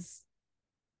was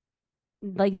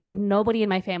like, nobody in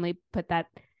my family put that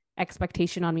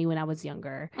expectation on me when I was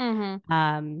younger.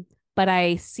 But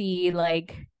I see,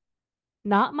 like,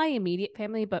 not my immediate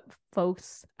family, but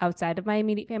folks outside of my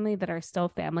immediate family that are still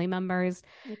family members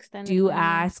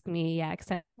ask me,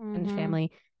 extended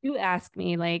family do ask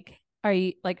me, like, are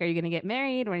you gonna get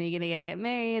married? When are you gonna get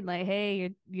married? Like,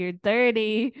 hey, you're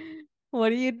 30,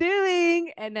 what are you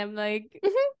doing? And I'm like,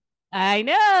 I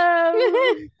know.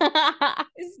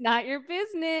 It's not your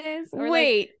business. Or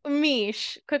wait, like,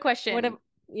 Mish, quick question.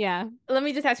 Yeah. Let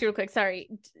me just ask you real quick. Sorry.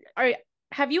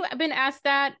 Have you been asked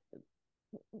that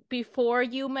before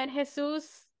you met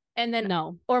Jesus? And then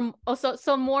no. Or also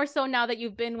so more so now that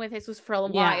you've been with Jesus for a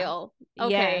while.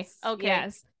 Okay. Yes. Okay.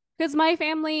 Yes. Because my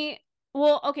family,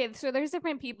 well, okay, so there's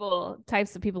different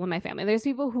types of people in my family. There's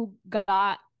people who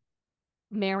got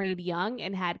married young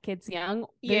and had kids young.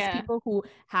 There's people who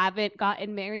haven't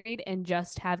gotten married and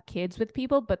just have kids with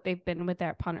people, but they've been with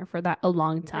their partner for a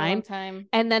long time.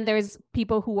 And then there's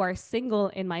people who are single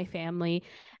in my family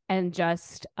and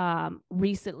just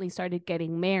recently started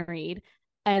getting married.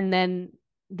 And then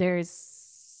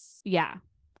there's,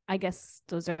 I guess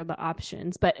those are the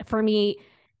options. But for me,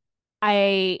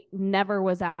 I never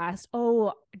was asked,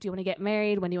 oh, do you want to get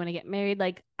married? When do you want to get married?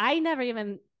 Like, I never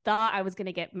even thought I was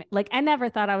going to I never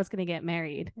thought I was going to get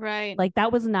married. Right. Like,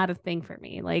 that was not a thing for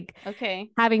me. Like,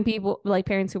 having people, like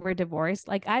parents who were divorced,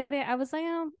 like I was like,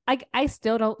 oh, I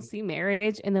still don't see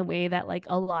marriage in the way that like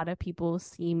a lot of people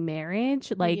see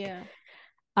marriage. Like,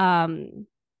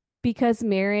 because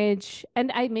marriage,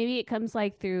 and maybe it comes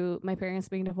like through my parents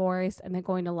being divorced and then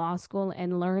going to law school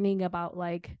and learning about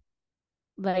like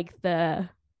the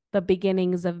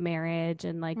beginnings of marriage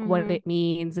and like what it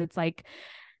means. It's like,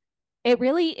 it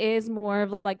really is more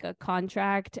of like a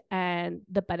contract and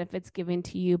the benefits given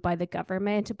to you by the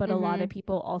government. But a lot of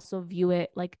people also view it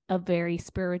like a very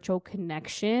spiritual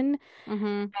connection.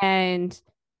 And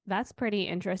that's pretty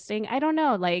interesting. I don't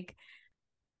know. Like,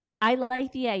 I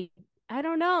I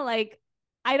don't know, like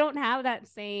I don't have that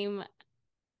same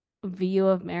view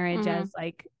of marriage as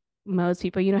like most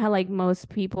people. You know how like most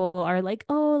people are like,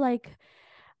 oh, like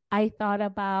I thought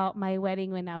about my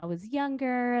wedding when I was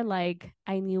younger. Like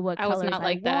I knew what I was colors not I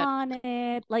like that.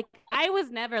 wanted. Like I was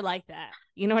never like that.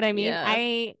 You know what I mean? Yeah.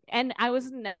 I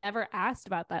was never asked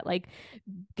about that. Like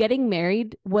getting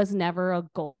married was never a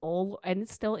goal and it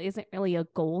still isn't really a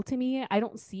goal to me. I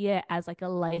don't see it as like a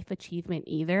life achievement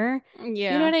either. You know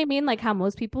Yeah. what I mean? Like how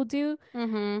most people do.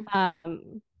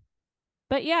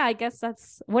 But yeah, I guess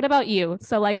that's what about you?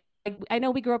 So like I know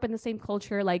we grew up in the same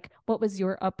culture. Like what was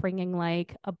your upbringing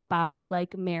like about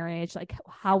like marriage? Like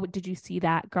how did you see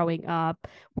that growing up?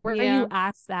 Were you Yeah.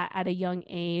 asked that at a young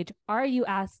age? Are you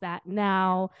asked that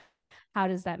now? How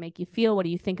does that make you feel? What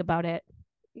do you think about it?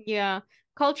 Yeah.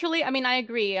 Culturally, I mean, I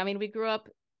agree. I mean, we grew up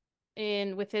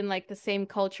within like the same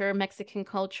culture, Mexican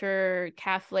culture,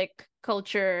 Catholic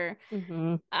culture.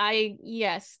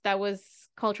 Yes, that was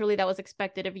culturally that was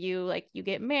expected of you. Like you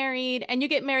get married and you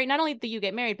get married, not only do you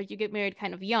get married, but you get married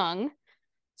kind of young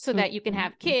so that you can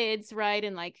have kids, right?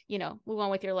 And like, move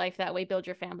on with your life that way, build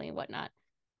your family and whatnot.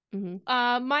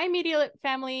 My immediate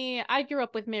family, I grew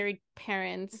up with married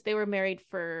parents. They were married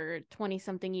for 20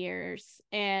 something years.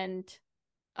 And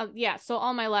yeah, so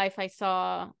all my life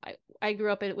I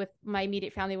grew up with my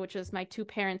immediate family, which was my two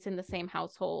parents in the same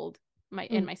household,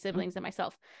 my siblings and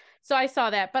myself. So I saw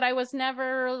that, but I was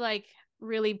never like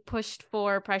really pushed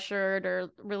for, pressured, or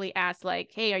really asked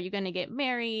like, hey, are you going to get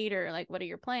married, or like what are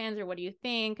your plans, or what do you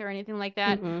think, or anything like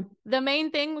that. The main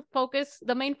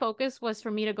focus was for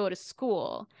me to go to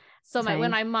school. So when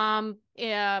my mom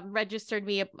registered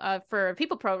me for a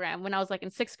people program when I was like in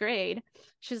 6th grade,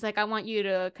 she's like, I want you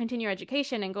to continue your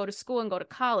education and go to school and go to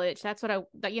college. That's what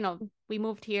we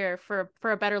moved here for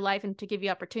a better life and to give you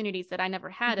opportunities that I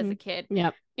never had as a kid.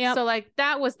 Yep. So like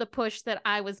that was the push that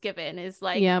I was given, is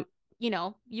like,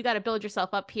 you got to build yourself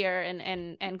up here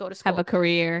and go to school. Have a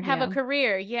career. A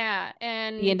career. Yeah.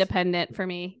 And be independent for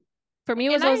me. For me,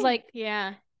 it was always like,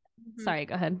 yeah. Sorry,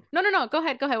 go ahead. No. Go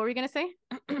ahead. What were you going to say?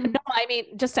 No, I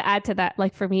mean, just to add to that,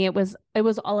 like for me, it was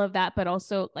all of that, but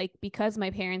also like because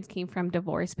my parents came from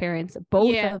divorced parents,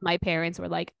 both of my parents were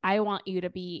like, I want you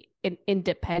to be an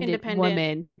independent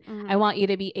woman. I want you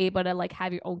to be able to like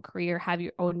have your own career, have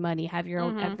your own money, have your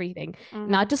own everything.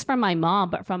 Not just from my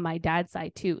mom, but from my dad's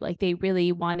side too. Like they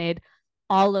really wanted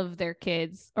all of their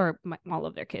kids, all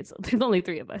of their kids, there's only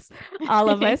 3 of us, all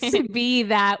of us to be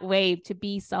that way, to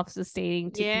be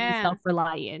self-sustaining, to be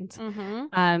self-reliant.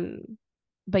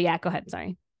 But yeah, go ahead.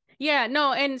 Sorry. Yeah,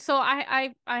 no, and so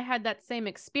I had that same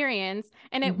experience,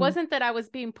 and it wasn't that I was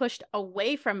being pushed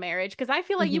away from marriage, because I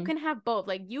feel like you can have both.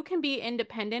 Like you can be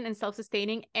independent and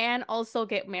self-sustaining and also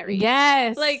get married.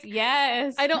 Yes. Like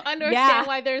yes. I don't understand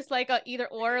why there's like a either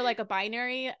or, like a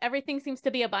binary. Everything seems to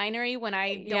be a binary when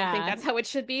I don't think that's how it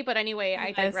should be. But anyway,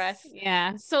 I digress.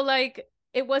 Yeah. So like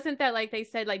it wasn't that like they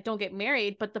said like don't get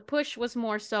married, but the push was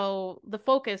more so, the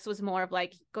focus was more of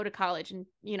like go to college and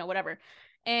whatever.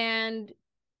 And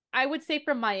I would say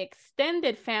for my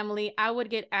extended family, I would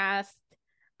get asked,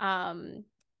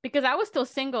 because I was still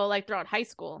single like throughout high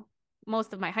school,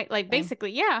 most of my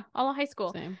basically, all of high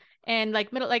school. Same. And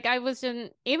like middle, like I was in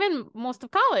even most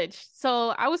of college, so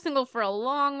I was single for a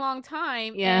long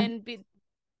time. And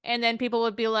then people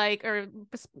would be like, or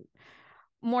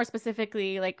more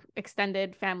specifically like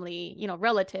extended family,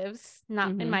 relatives,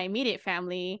 not in my immediate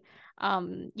family.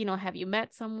 Have you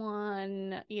met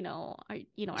someone? Are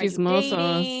you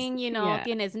dating?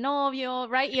 Tienes novio,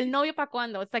 right? Y el novio pa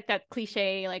cuando? It's like that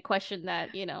cliche like question that,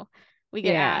 we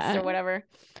get asked or whatever.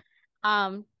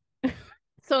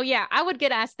 So yeah, I would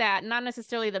get asked that, not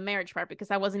necessarily the marriage part, because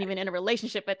I wasn't even in a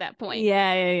relationship at that point.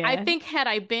 Yeah. I think had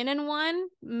I been in one,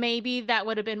 maybe that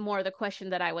would have been more the question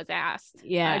that I was asked.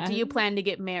 Yeah. Do you plan to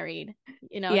get married?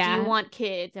 Do you want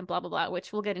kids and blah blah blah,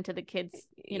 which we'll get into the kids,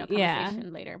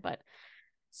 conversation later. But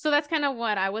so that's kind of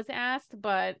what I was asked,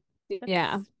 but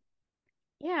that's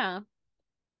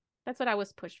what I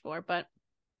was pushed for. But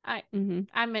I'm in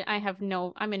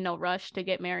no rush to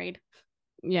get married.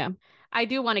 Yeah. I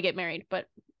do want to get married, but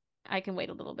I can wait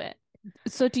a little bit.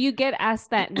 So do you get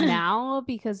asked that now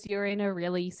because you're in a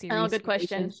really serious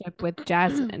relationship with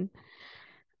Jasmine?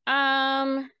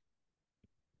 I've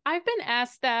been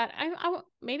asked that. I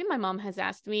maybe my mom has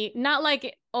asked me, not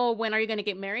like, oh, when are you going to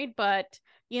get married? But,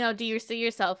 do you see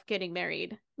yourself getting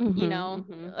married?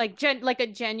 Like a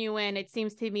genuine, it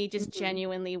seems to me just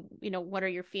genuinely, what are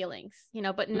your feelings?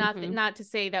 But not to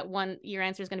say that your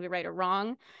answer is going to be right or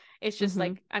wrong. It's just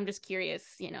like, I'm just curious,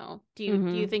 do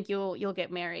you think you'll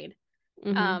get married?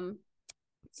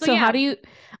 So how do you,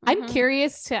 I'm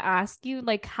curious to ask you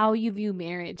like how you view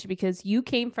marriage, because you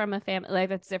came from a family like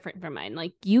that's different from mine.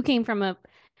 Like you came from a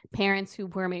parents who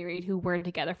were married, who were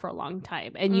together for a long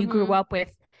time, and you grew up with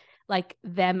like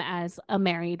them as a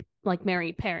married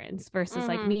parents versus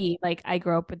like me, like I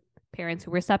grew up with parents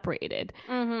who were separated.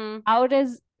 How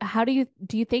do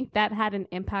you think that had an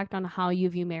impact on how you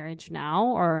view marriage now,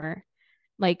 or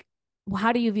like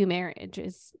how do you view marriage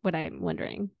is what I'm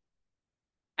wondering.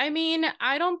 I mean,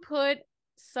 I don't put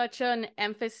such an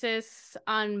emphasis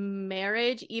on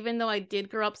marriage, even though I did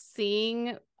grow up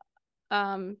seeing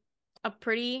a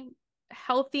pretty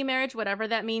healthy marriage, whatever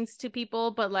that means to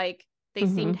people, but like they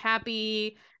seemed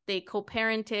happy, they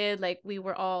co-parented, like we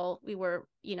were,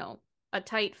 you know, a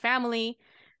tight family.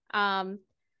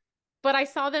 But I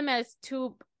saw them as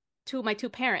my two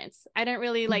parents. I didn't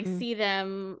really like see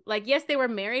them like, yes, they were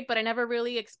married, but I never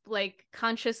really like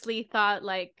consciously thought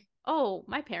like, oh,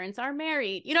 my parents are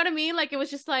married. You know what I mean? Like it was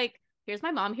just like, here's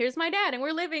my mom, here's my dad, and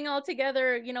we're living all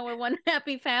together, you know, we're one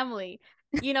happy family.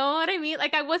 You know what I mean?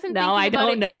 Like I wasn't No, thinking about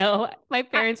it. I don't know. My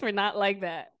parents were not like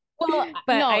that. Well,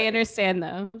 but no, I understand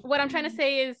though. What I'm trying to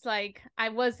say is like I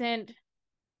wasn't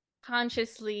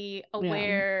consciously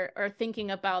aware or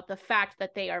thinking about the fact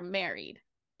that they are married.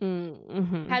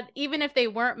 Even if they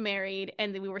weren't married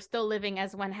and we were still living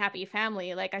as one happy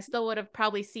family, like I still would have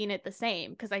probably seen it the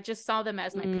same because I just saw them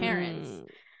as my parents,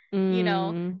 you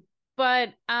know.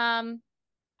 But I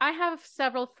have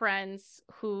several friends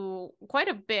who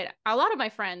a lot of my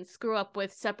friends grew up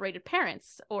with separated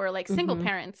parents or like single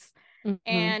parents.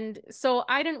 And so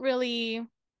I don't really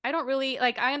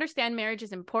like, I understand marriage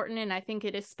is important and I think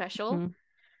it is special,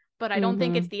 but I don't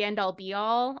think it's the end all be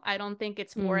all. I don't think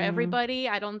it's for everybody.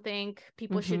 I don't think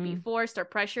people should be forced or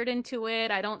pressured into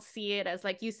it. I don't see it as,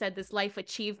 like you said, this life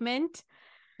achievement.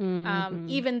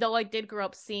 Even though I did grow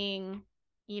up seeing,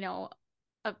 you know,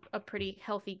 a pretty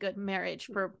healthy, good marriage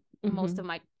for most of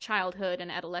my childhood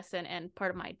and adolescent and part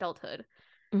of my adulthood.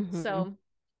 So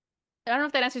I don't know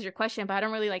if that answers your question, but I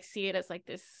don't really like see it as like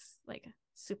this like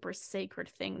super sacred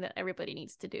thing that everybody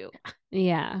needs to do.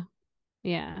 Yeah.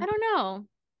 I don't know.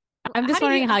 I'm just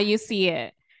wondering how you see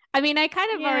it. I mean, I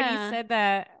kind of already said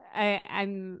that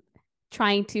I'm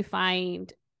trying to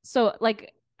find, so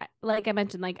like I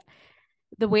mentioned, like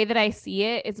the way that I see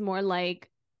it is more like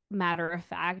matter of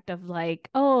fact of like,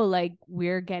 oh, like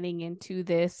we're getting into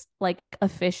this like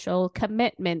official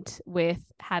commitment with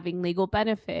having legal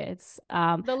benefits.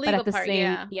 The legal but at the part,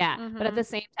 same, but at the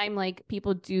same time, like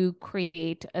people do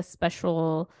create a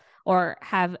special or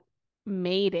have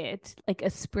made it like a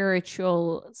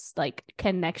spiritual like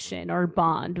connection or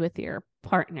bond with your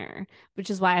partner, which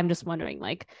is why I'm just wondering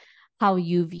like how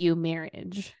you view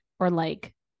marriage, or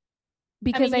like,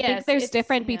 because I think there's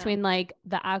different between like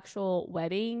the actual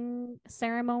wedding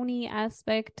ceremony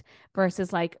aspect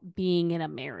versus like being in a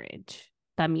marriage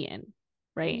también,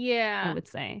 right? I would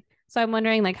say. So I'm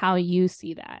wondering like how you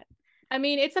see that. I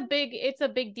mean, it's a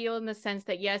big deal in the sense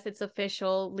that yes, it's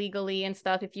official legally and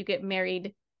stuff if you get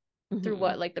married through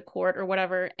what, like the court or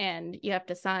whatever, and you have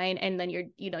to sign, and then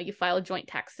you file joint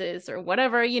taxes or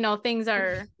whatever, things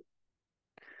are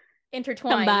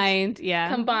intertwined,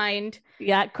 combined.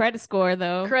 Credit score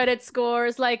though. Credit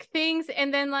scores, like things,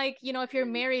 and then like, if you're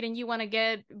married and you want to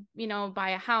get, buy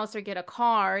a house or get a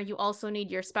car, you also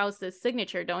need your spouse's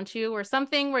signature, don't you? Or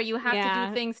something where you have to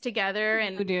do things together,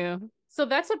 and you do. So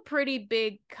that's a pretty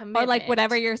big commitment. Or like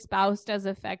whatever your spouse does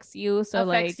affects you. So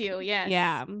affects like you, yes.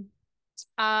 Yeah.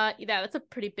 That's a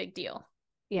pretty big deal.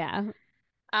 Yeah.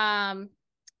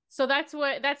 So that's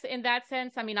in that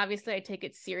sense. I mean, obviously I take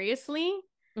it seriously.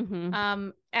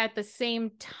 At the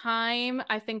same time,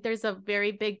 I think there's a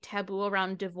very big taboo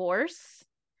around divorce.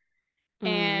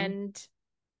 And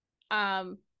I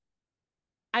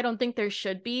don't think there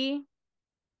should be.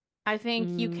 I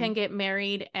think you can get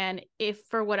married, and if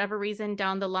for whatever reason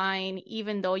down the line,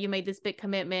 even though you made this big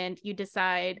commitment, you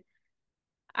decide,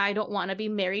 I don't want to be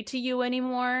married to you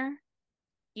anymore,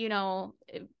 that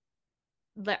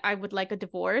I would like a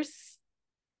divorce.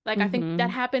 Like, I think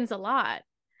that happens a lot.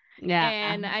 Yeah.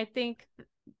 And I think,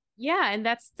 and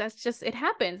that's just, it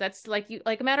happens. That's like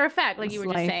a matter of fact, like that's you were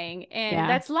life. Just saying, and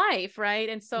that's life, right?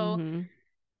 And so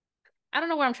I don't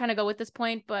know where I'm trying to go with this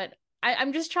point, but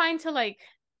I'm just trying to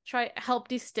help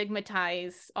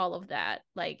destigmatize all of that.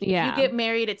 Like, if you get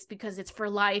married, it's because it's for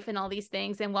life and all these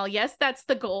things. And while yes, that's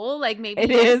the goal, like maybe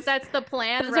that's the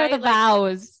plan. Those right? are the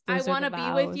vows. I want to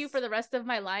be with you for the rest of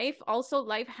my life. Also,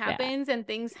 life happens and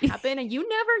things happen, and you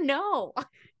never know.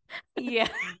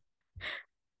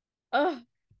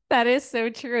 That is so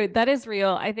true. That is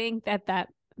real. I think that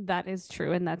is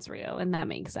true, and that's real, and that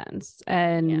makes sense.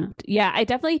 And I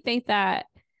definitely think that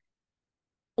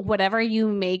whatever you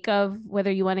make of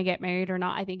whether you want to get married or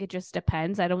not, I think it just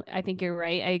depends. I think you're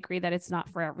right. I agree that it's not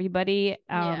for everybody.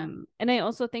 And I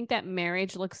also think that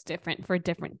marriage looks different for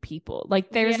different people. Like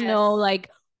there's no like,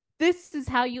 this is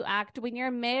how you act when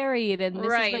you're married and this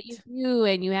is what you do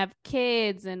and you have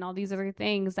kids and all these other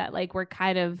things that like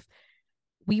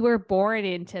we were born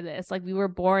into this. Like we were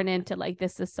born into like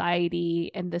this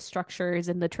society and the structures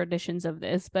and the traditions of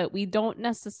this, but we don't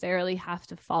necessarily have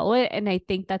to follow it. And I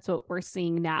think that's what we're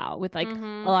seeing now with like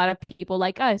a lot of people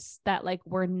like us that like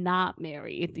we're not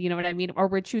married, you know what I mean? Or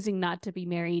we're choosing not to be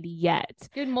married yet.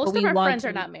 Dude, most of our friends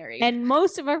are not married. And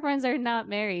most of our friends are not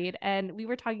married. And we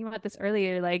were talking about this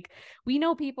earlier. Like we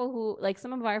know people who like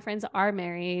some of our friends are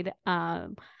married,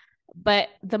 but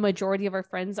the majority of our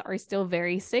friends are still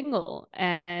very single,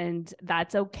 and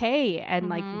that's okay. And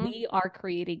like we are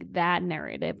creating that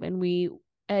narrative,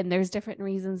 and there's different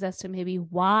reasons as to maybe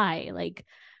why like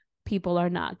people are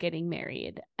not getting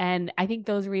married. And I think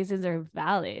those reasons are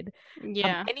valid.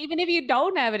 Yeah. And even if you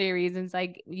don't have any reasons,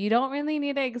 like you don't really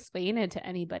need to explain it to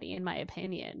anybody, in my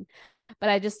opinion. But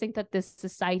I just think that this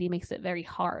society makes it very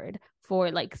hard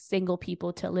for like single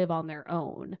people to live on their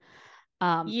own.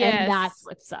 And that's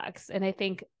what sucks. And I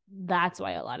think that's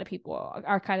why a lot of people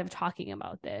are kind of talking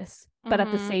about this. But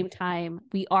at the same time,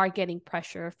 we are getting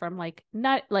pressure from like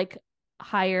not like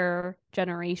higher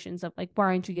generations of like, why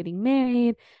aren't you getting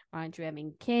married? Why aren't you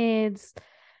having kids?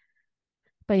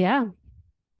 But yeah.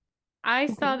 I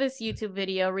saw this YouTube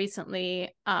video recently.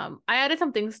 I added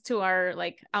some things to our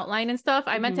like outline and stuff.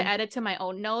 I meant to add it to my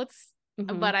own notes.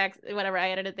 But I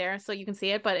edited it there so you can see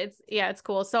it, but it's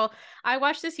cool. So I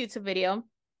watched this YouTube video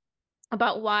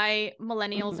about why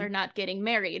millennials are not getting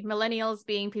married. Millennials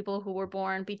being people who were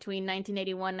born between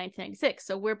 1981 and 1996.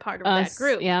 So we're part of that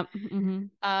group. Yeah.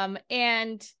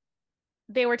 And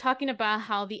they were talking about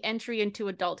how the entry into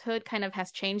adulthood kind of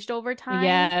has changed over time.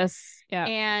 Yes. Yeah.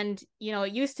 And,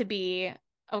 it used to be,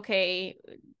 okay,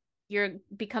 you're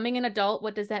becoming an adult.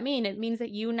 What does that mean? It means that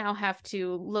you now have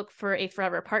to look for a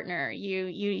forever partner.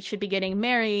 You should be getting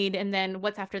married. And then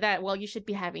what's after that? Well, you should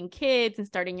be having kids and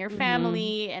starting your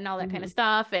family and all that kind of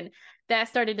stuff. And that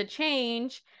started to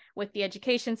change with the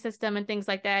education system and things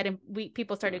like that. And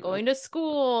people started going to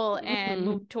school and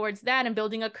moved towards that and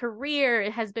building a career.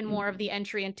 It has been more of the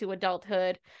entry into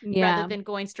adulthood rather than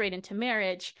going straight into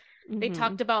marriage. They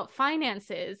talked about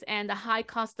finances and the high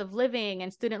cost of living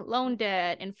and student loan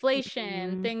debt,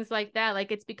 inflation, things like that.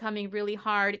 Like it's becoming really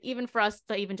hard even for us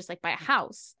to even just like buy a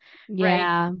house.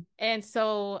 Right. And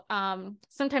so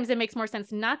sometimes it makes more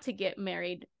sense not to get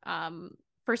married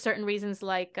for certain reasons,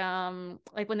 like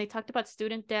when they talked about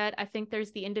student debt. I think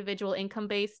there's the individual income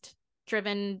based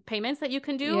driven payments that you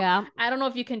can do. I don't know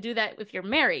if you can do that if you're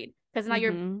married, because now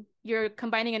you're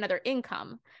combining another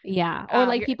income. Or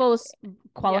like people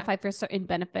qualify for certain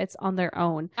benefits on their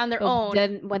own.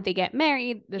 Then when they get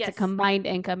married, it's a combined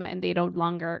income and they don't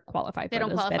longer qualify for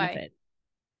those benefits.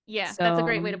 That's a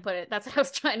great way to put it. That's what I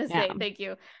was trying to say. Thank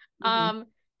you.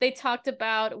 They talked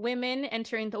about women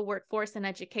entering the workforce and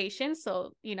education.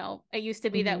 So, it used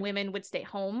to be that women would stay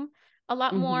home a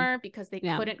lot more because they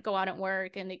couldn't go out and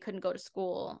work and they couldn't go to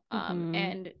school.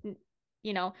 And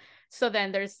so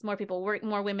then there's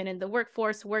more women in the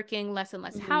workforce working, less and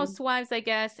less housewives, I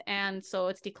guess. And so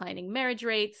it's declining marriage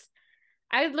rates.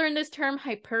 I learned this term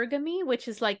hypergamy, which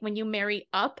is like when you marry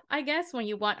up, I guess, when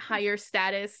you want higher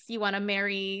status, you want to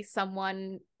marry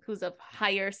someone who's of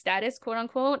higher status, quote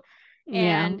unquote.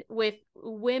 And with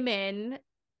women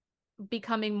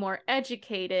becoming more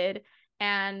educated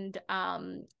and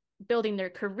building their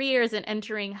careers and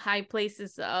entering high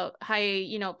places,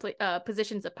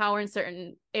 positions of power in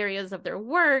certain areas of their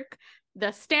work,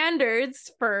 the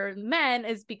standards for men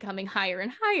is becoming higher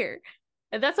and higher.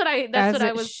 And that's what I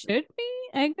should be,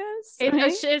 I guess.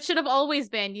 It should have always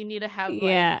been. You need to have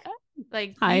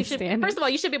first of all,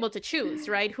 you should be able to choose,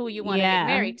 right, who you want to get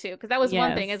married to, because that was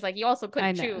one thing, is like you also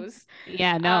couldn't choose.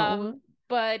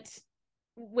 But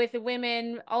with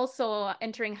women also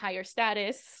entering higher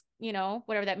status,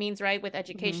 whatever that means, right, with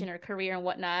education or career and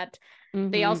whatnot,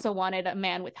 they also wanted a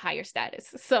man with higher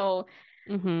status. So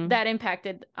that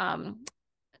impacted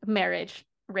marriage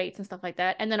rates and stuff like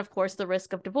that. And then of course the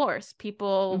risk of divorce.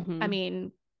 People,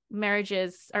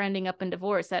 marriages are ending up in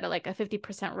divorce at like a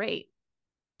 50% rate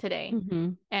today.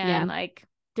 And like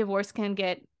divorce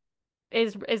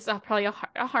is probably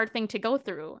a hard thing to go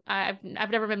through. I've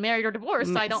never been married or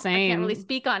divorced, so I can't really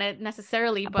speak on it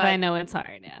necessarily, but I know it's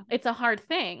hard. It's a hard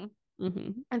thing.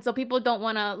 And so people don't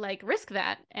want to like risk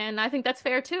that, and I think that's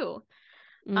fair too.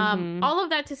 All of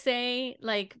that to say,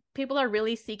 like, people are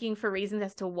really seeking for reasons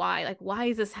as to why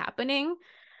is this happening.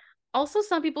 Also,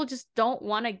 some people just don't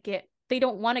want to get they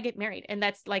don't want to get married, and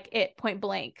that's like it, point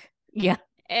blank. Yeah.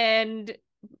 And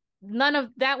none of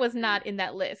that was not in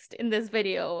that list in this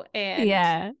video,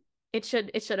 and it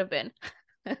should have been.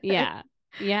 Yeah,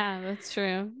 that's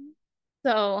true.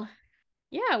 So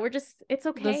yeah, it's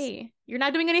okay. You're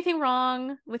not doing anything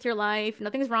wrong with your life.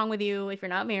 Nothing's wrong with you if you're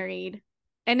not married.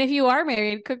 And if you are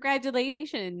married,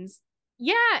 congratulations.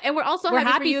 Yeah, and we're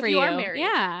happy for you if you are married.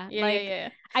 Yeah. Yeah.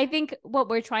 I think what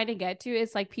we're trying to get to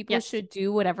is like people should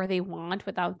do whatever they want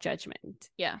without judgment.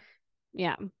 Yeah.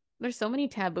 Yeah. There's so many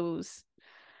taboos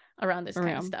around this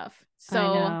kind of stuff.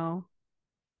 So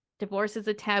divorce is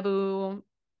a taboo.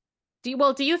 Do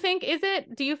you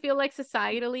feel like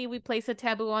societally we place a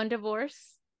taboo on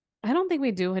divorce? I don't think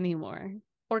we do anymore.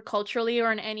 Or culturally,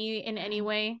 or in any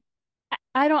way?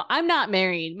 I'm not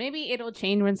married. Maybe it'll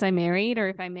change once I'm married, or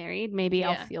if I'm married, maybe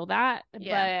I'll feel that.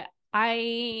 Yeah. But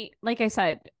like I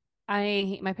said,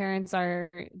 my parents are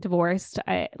divorced.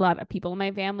 A lot of people in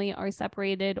my family are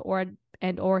separated or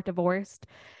divorced.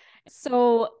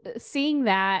 So seeing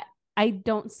that, I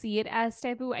don't see it as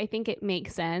taboo. I think it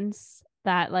makes sense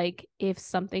that like if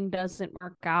something doesn't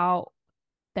work out,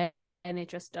 then it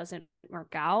just doesn't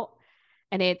work out,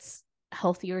 and it's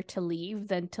healthier to leave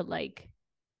than to like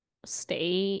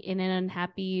stay in an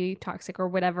unhappy, toxic, or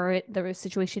whatever the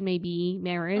situation may be,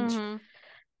 marriage.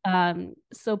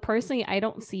 So personally, I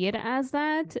don't see it as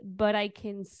that, but I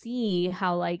can see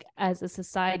how like as a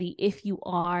society, if you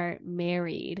are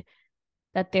married,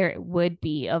 that there would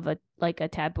be of a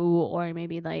taboo, or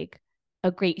maybe like a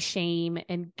great shame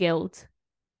and guilt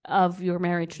of your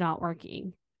marriage not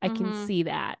working. I can see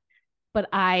that, but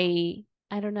I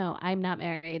don't know. I'm not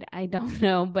married. I don't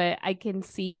know, but I can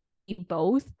see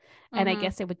both, and I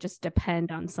guess it would just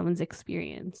depend on someone's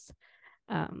experience.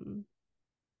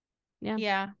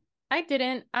 Yeah. I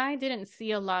didn't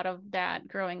see a lot of that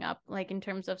growing up, like in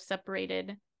terms of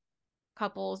separated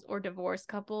couples or divorced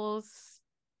couples.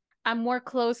 I'm more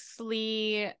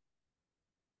closely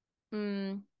how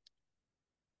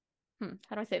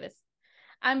do I say this?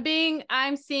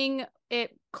 I'm seeing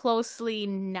it closely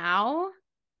now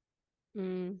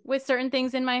with certain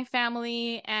things in my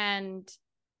family, and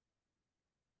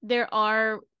there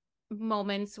are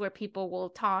moments where people will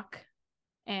talk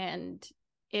and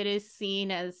it is seen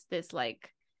as this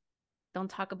like, don't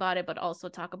talk about it, but also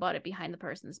talk about it behind the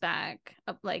person's back,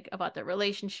 like about their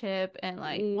relationship, and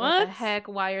like what the heck,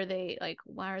 why are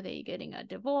they getting a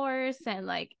divorce, and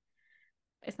like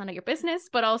it's none of your business.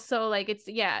 But also like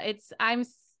I'm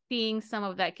seeing some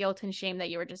of that guilt and shame that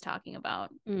you were just talking about.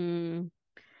 And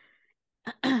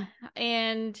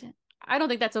I don't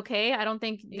think that's okay. I don't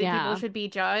think people should be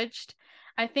judged.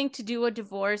 I think to do a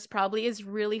divorce probably is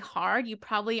really hard. You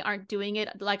probably aren't doing it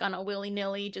like on a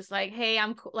willy-nilly, just like, hey,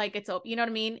 I'm like, it's you know what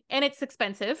I mean? And it's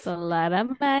expensive. It's a lot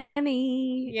of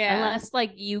money. Yeah. Unless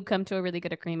like you come to a really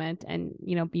good agreement and,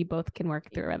 you both can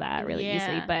work through that really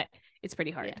easily. But it's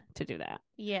pretty hard to do that.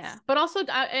 Yeah. But also,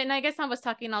 and I guess I was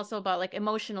talking also about like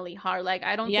emotionally hard. Like,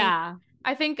 I don't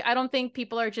think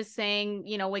people are just saying,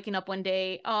 waking up one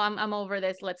day, oh, I'm over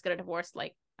this, let's get a divorce.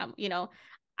 Like,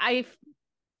 I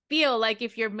feel like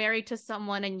if you're married to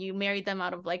someone and you married them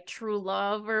out of like true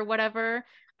love or whatever,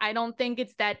 I don't think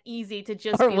it's that easy to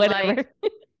just be like,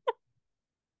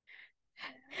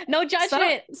 no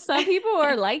judgment. Some people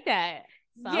are like that.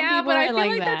 But I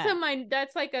feel like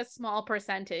that's like a small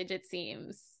percentage, it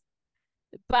seems.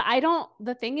 But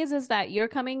the thing is that you're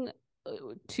coming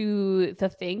to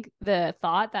the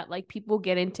thought that like people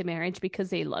get into marriage because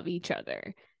they love each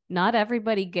other. Not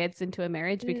everybody gets into a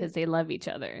marriage because they love each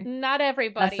other. Not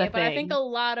everybody, but I think a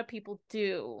lot of people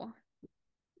do.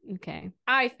 Okay.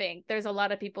 I think there's a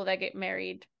lot of people that get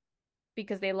married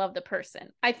because they love the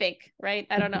person. I think, right?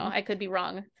 I don't know. I could be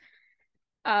wrong.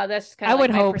 That's kind of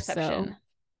like my perception. So.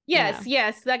 Yes.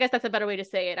 I guess that's a better way to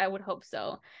say it. I would hope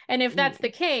so. And if that's the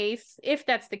case,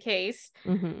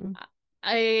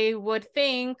 I would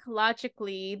think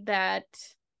logically that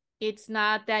it's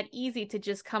not that easy to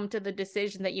just come to the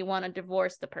decision that you want to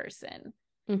divorce the person.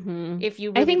 If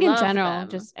you really, I think in general,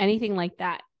 just anything like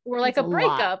that, or like a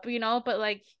breakup, but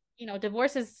like,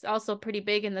 divorce is also pretty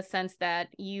big in the sense that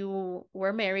you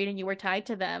were married and you were tied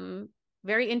to them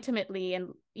very intimately, and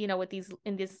with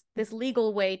this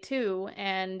legal way too,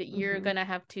 and you're gonna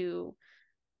have to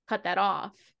cut that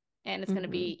off, and it's gonna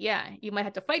be you might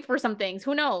have to fight for some things,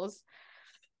 who knows.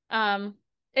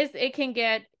 It can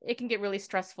get really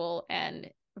stressful and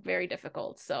very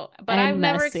difficult. So, but I've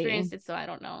never experienced it, so I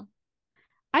don't know.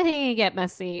 I think it can get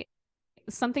messy.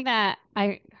 Something that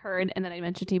I heard and that I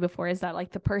mentioned to you before is that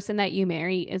like the person that you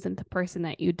marry isn't the person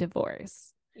that you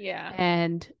divorce. Yeah.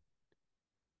 And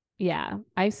yeah,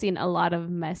 I've seen a lot of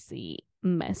messy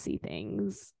messy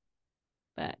things,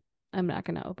 but I'm not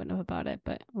going to open up about it,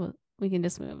 but we can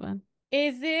just move on.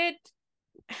 Is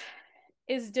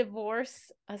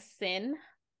divorce a sin?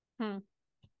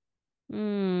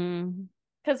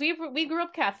 Because we grew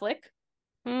up Catholic.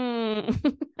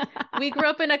 We grew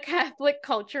up in a Catholic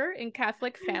culture, in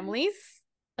Catholic families.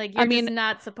 Like, you're just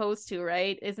not supposed to,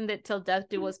 right? Isn't it till death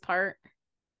do us part?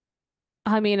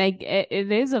 I mean, it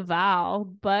is a vow,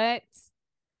 but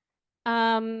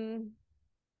is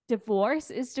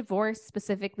divorce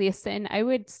specifically a sin? I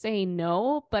would say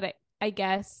no, but I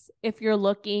guess if you're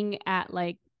looking at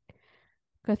like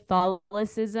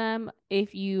Catholicism,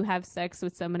 if you have sex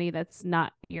with somebody that's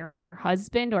not your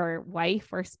husband or wife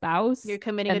or spouse, you're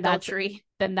committing adultery.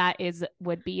 Then that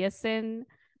would be a sin.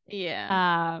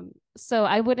 Yeah. So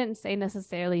I wouldn't say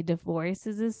necessarily divorce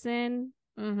is a sin,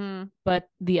 but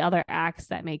the other acts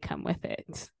that may come with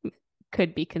it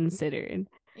could be considered.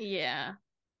 Yeah.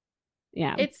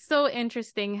 Yeah. It's so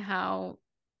interesting how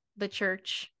the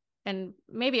church and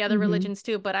maybe other religions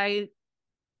too, but I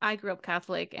grew up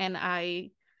Catholic, and I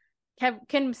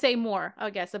can say more, I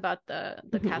guess, about the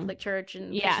Catholic Church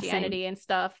and Christianity and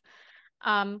stuff.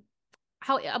 How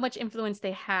much influence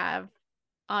they have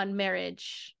on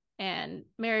marriage and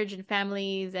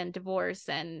families and divorce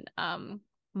and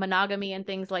monogamy and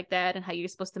things like that, and how you're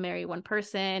supposed to marry one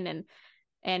person,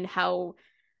 and how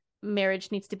marriage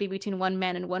needs to be between one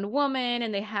man and one woman,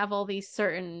 and they have all these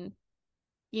certain,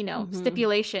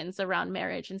 stipulations around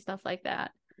marriage and stuff like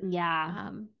that.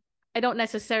 Yeah. I don't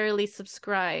necessarily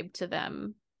subscribe to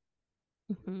them,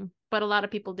 but a lot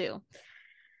of people do.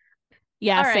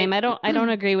 Yeah, all same. Right. I don't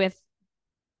agree with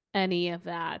any of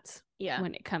that. Yeah.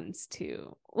 When it comes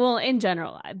to, well, in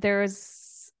general, I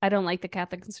don't like the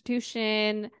Catholic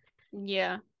institution.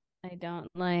 Yeah. I don't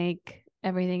like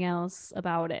everything else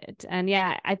about it. And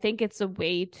yeah, I think it's a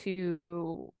way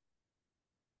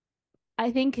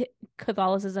I think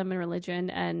Catholicism and religion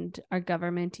and our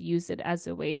government use it as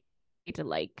a way to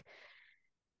like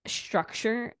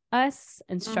structure us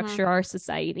and structure our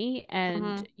society.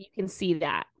 And you can see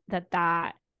that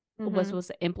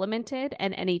was implemented,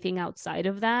 and anything outside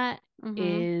of that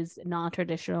is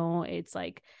non-traditional. It's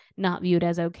like not viewed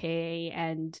as okay.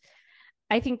 And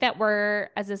I think that we're,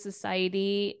 as a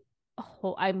society,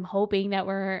 I'm hoping that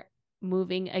we're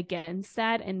moving against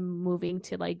that and moving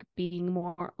to like being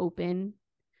more open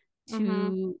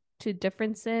to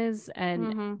differences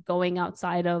and going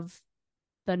outside of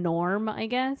the norm, I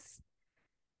guess.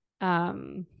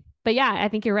 But yeah, I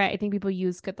think you're right. I think people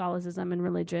use Catholicism and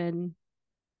religion,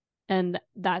 and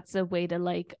that's a way to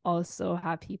like also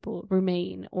have people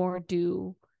remain or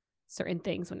do certain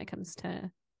things when it comes to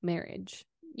marriage.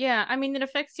 Yeah, I mean, it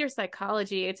affects your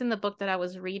psychology. It's in the book that I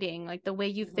was reading, like the way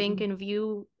you think and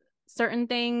view certain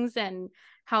things, and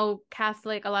how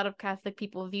a lot of Catholic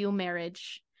people view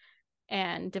marriage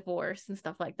and divorce and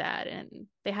stuff like that. And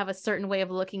they have a certain way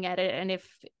of looking at it. And if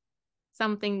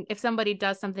somebody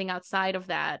does something outside of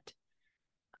that,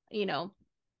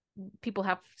 people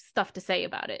have stuff to say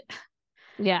about it.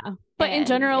 Yeah. But in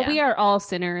general, we are all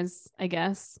sinners, I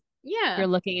guess. Yeah. You're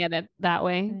looking at it that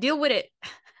way. Deal with it.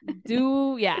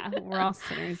 We're all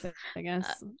sinners, I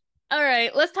guess. All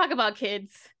right, let's talk about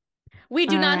kids. We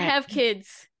do not have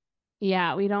kids.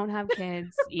 Yeah, we don't have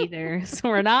kids either. So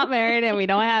we're not married and we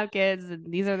don't have kids.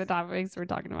 And these are the topics we're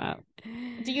talking about.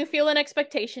 Do you feel an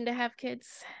expectation to have kids?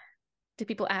 Do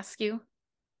people ask you?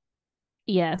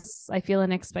 Yes, I feel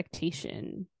an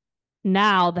expectation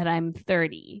now that I'm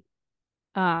 30.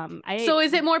 So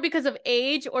is it more because of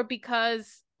age,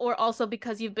 or also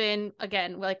because you've been,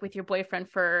 again, like with your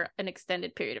boyfriend for an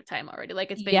extended period of time already?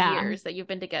 Like it's been years that you've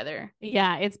been together.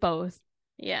 Yeah, it's both.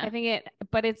 Yeah. I think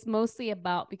but it's mostly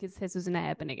about because Jesus and I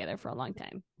have been together for a long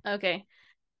time. Okay.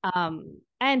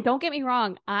 And don't get me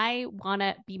wrong, I want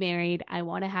to be married. I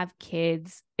want to have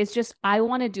kids. It's just, I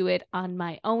want to do it on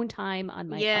my own time, on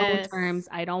my own terms.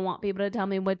 I don't want people to tell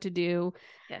me what to do.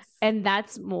 Yes. And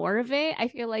that's more of it. I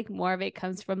feel like more of it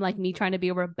comes from like me trying to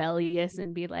be rebellious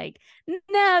and be like,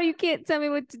 no, you can't tell me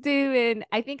what to do. And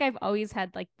I think I've always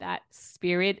had like that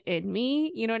spirit in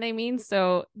me. You know what I mean?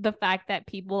 So the fact that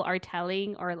people are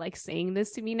telling or like saying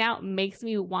this to me now makes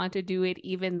me want to do it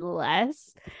even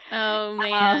less. Oh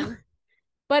man.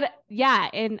 But yeah,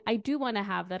 and I do want to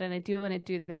have that, and I do want to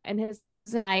do that. And his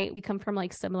and I, we come from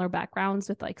like similar backgrounds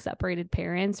with like separated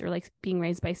parents or like being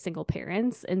raised by single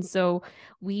parents. And so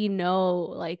we know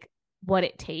like what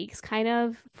it takes kind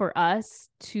of for us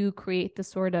to create the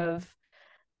sort of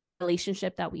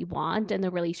relationship that we want, and the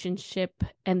relationship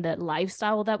and the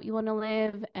lifestyle that we want to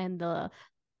live, and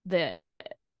the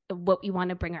what we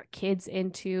want to bring our kids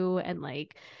into. And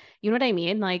like, You know what I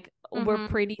mean? Like we're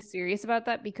pretty serious about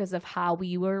that because of how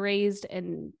we were raised,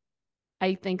 and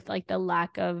I think like the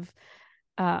lack of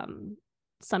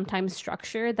sometimes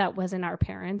structure that wasn't our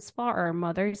parents' fault or our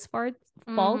mother's faults.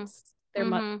 Oh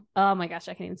my gosh,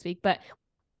 I can't even speak. But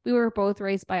we were both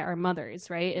raised by our mothers,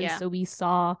 right? And so we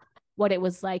saw what it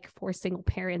was like for single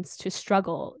parents to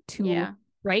struggle to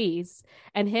raise.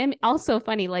 And him also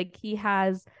funny, like he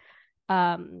has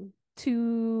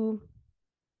three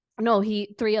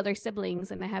other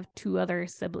siblings, and I have two other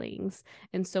siblings.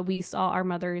 And so we saw our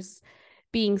mothers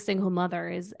being single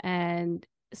mothers and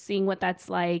seeing what that's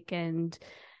like, and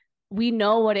we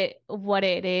know what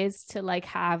it is to like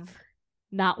have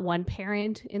not one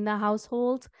parent in the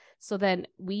household. So then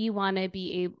we want to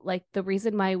be like, the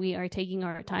reason why we are taking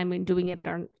our time and doing it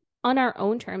on our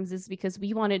own terms is because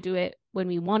we want to do it when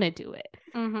we want to do it.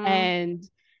 And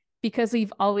because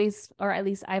we've always, or at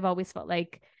least I've always felt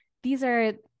like these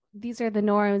are the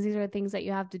norms, these are the things that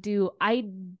you have to do. I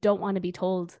don't want to be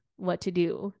told what to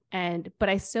do, but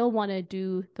I still want to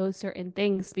do those certain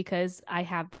things because I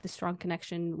have the strong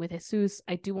connection with Jesus.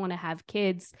 I do want to have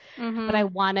kids, but I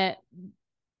want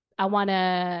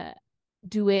to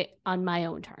do it on my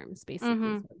own terms, basically, is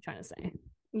what I'm trying to say.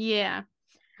 Yeah.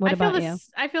 What about you?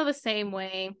 I feel the same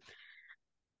way.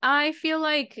 I feel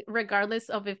like regardless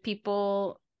of if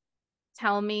people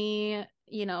tell me,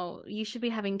 you know, you should be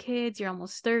having kids, you're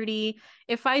almost 30.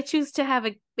 If I choose to have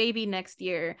a baby next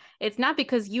year, it's not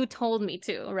because you told me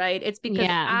to, right? It's because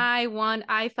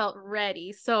I felt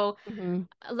ready. So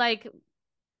like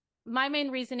my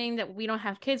main reasoning that we don't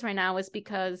have kids right now is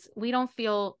because we don't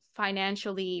feel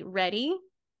financially ready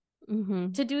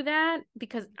to do that,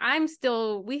 because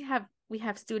we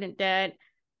have student debt.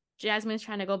 Jasmine's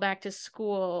trying to go back to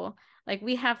school. Like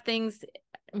we have things,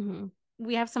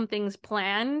 we have some things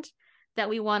planned that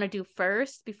we want to do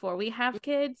first before we have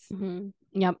kids.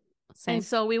 Yep. Same. And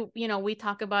so we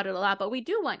talk about it a lot, but we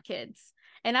do want kids.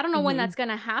 And I don't know when that's going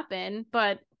to happen,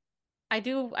 but I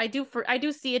do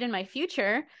see it in my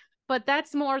future. But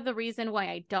that's more the reason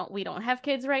why we don't have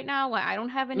kids right now, why I don't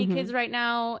have any kids right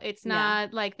now. It's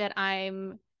not like that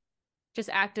I'm just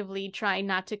actively trying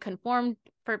not to conform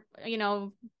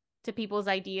to people's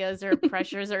ideas or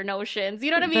pressures or notions.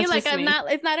 You know what I mean? Like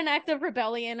it's not an act of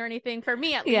rebellion or anything for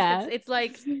me, at least. Yeah. It's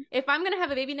like, if I'm going to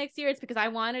have a baby next year, it's because I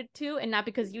wanted to and not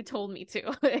because you told me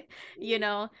to, you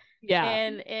know? Yeah.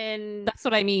 And that's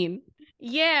what I mean.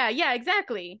 Yeah,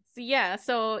 exactly.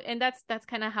 So and that's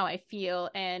kind of how I feel.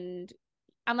 And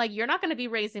I'm like, you're not going to be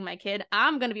raising my kid.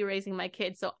 I'm going to be raising my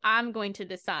kid. So I'm going to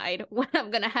decide when I'm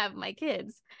going to have my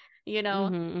kids, you know?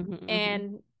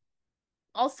 And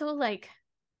also, like,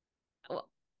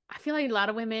 I feel like a lot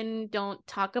of women don't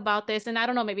talk about this, and I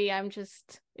don't know, maybe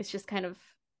it's just kind of,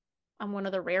 I'm one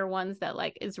of the rare ones that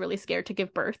like is really scared to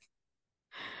give birth.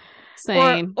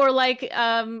 Same. Or like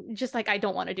just like I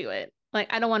don't want to do it. Like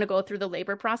I don't want to go through the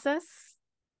labor process.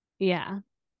 Yeah.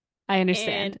 I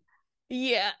understand.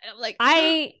 Like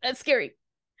that's scary.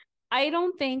 I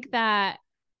don't think that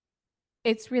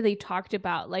it's really talked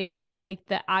about, like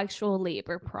the actual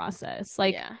labor process.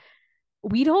 Like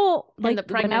we don't, like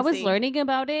when I was learning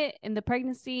about it in the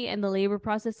pregnancy and the labor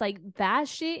process, like that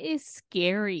shit is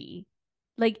scary.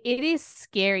 Like it is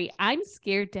scary. I'm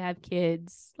scared to have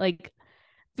kids, like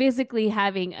physically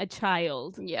having a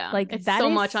child. Yeah. Like it's so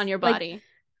much on your body.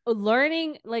 Like,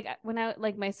 learning, like when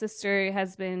my sister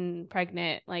has been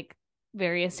pregnant like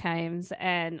various times,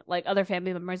 and like other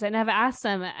family members, and I've asked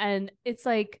them, and it's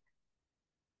like,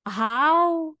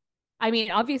 how, I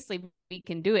mean, obviously we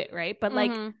can do it, right? But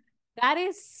like that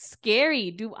is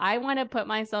scary. Do I want to put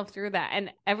myself through that?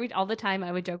 And all the time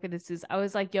I would joke with this, I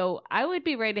was like, yo, I would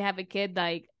be ready to have a kid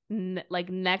like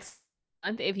next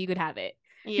month if you could have it.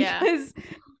 Yeah. Because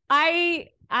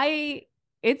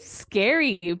it's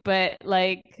scary, but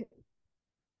like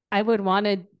I would want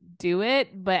to do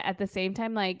it. But at the same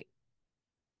time, like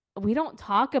we don't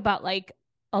talk about like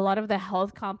a lot of the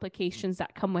health complications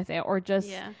that come with it, or just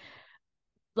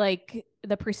like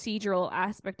the procedural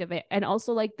aspect of it, and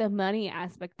also like the money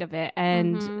aspect of it,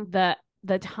 and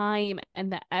the time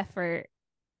and the effort,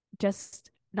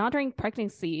 just not during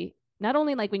pregnancy, not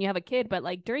only like when you have a kid, but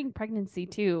like during pregnancy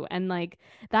too. And like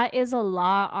that is a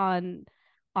lot on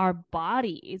our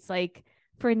bodies, like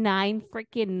for 9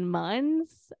 freaking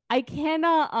months. I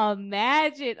cannot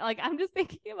imagine. Like I'm just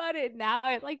thinking about it now,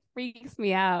 it like freaks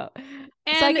me out.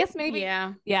 And so I guess maybe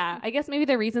I guess maybe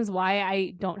the reasons why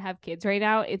I don't have kids right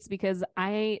now, it's because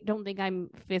I don't think I'm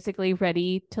physically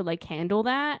ready to like handle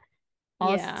that.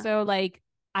 Also, like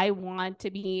I want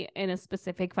to be in a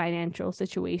specific financial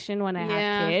situation when I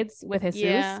have kids with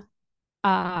Jesus.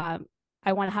 I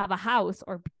want to have a house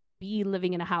or be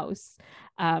living in a house.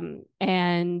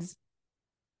 And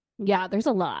yeah, there's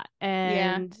a lot.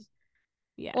 And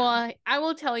yeah. Well, I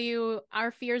will tell you,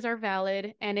 our fears are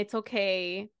valid and it's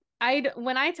okay.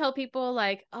 When I tell people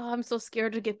like, oh, I'm so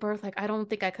scared to give birth, like I don't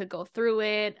think I could go through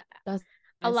it.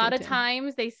 A lot of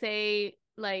times they say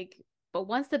like, but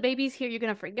once the baby's here, you're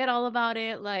gonna forget all about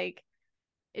it. Like,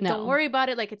 don't worry about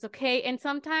it. Like, it's okay. And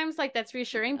sometimes like that's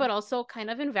reassuring, but also kind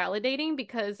of invalidating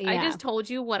because I just told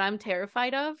you what I'm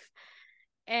terrified of,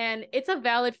 and it's a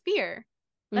valid fear.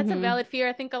 That's a valid fear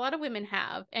I think a lot of women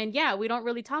have. And yeah, we don't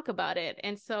really talk about it.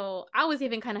 And so I was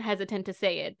even kind of hesitant to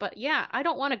say it. But yeah, I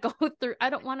don't want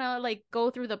to like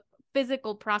go through the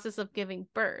physical process of giving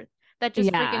birth. That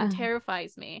just freaking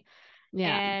terrifies me.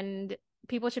 Yeah. And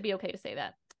people should be okay to say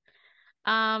that.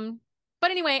 But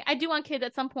anyway, I do want kids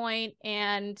at some point,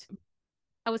 and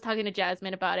I was talking to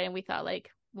Jasmine about it, and we thought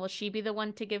like, will she be the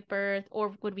one to give birth,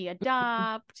 or would we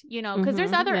adopt, because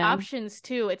there's other options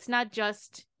too. It's not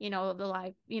just, the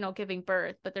live, giving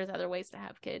birth, but there's other ways to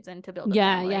have kids and to build a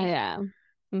family.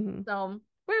 So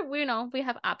we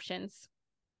have options.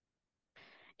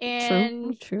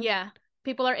 And true. Yeah,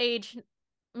 people our age.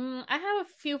 I have a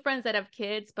few friends that have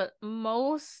kids, but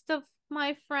most of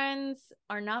my friends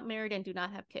are not married and do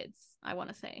not have kids, I want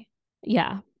to say.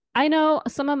 Yeah. I know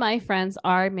some of my friends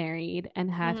are married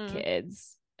and have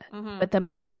kids, but the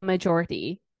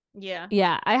majority. Yeah.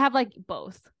 Yeah. I have like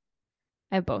both.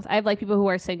 I have like people who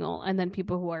are single and then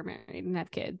people who are married and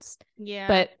have kids. Yeah.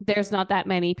 But there's not that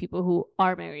many people who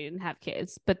are married and have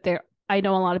kids. But I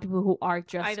know a lot of people who are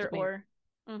just either married.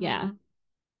 Or. Yeah.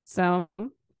 So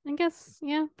I guess,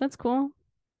 yeah, that's cool.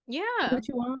 Yeah. What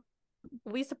you want.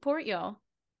 We support y'all.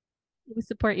 We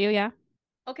support you, yeah.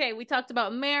 Okay, we talked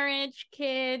about marriage,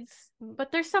 kids,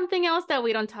 but there's something else that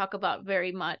we don't talk about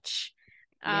very much.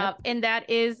 And that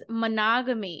is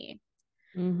monogamy.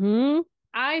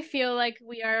 I feel like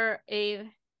we are a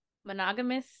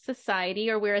monogamous society,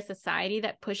 or we're a society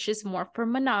that pushes more for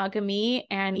monogamy,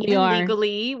 and even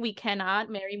legally, we cannot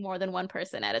marry more than one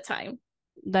person at a time.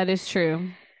 That is true.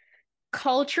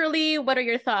 Culturally, what are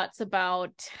your thoughts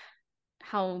about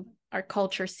how our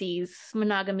culture sees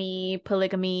monogamy,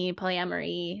 polygamy,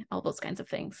 polyamory, all those kinds of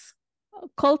things?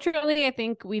 Culturally, I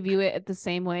think we view it the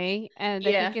same way. And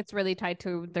I think it's really tied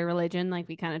to the religion, like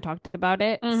we kind of talked about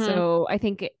it. So I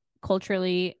think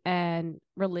culturally and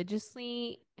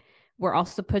religiously, we're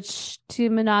also pushed to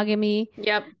monogamy.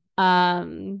 Yep.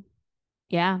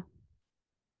 Yeah.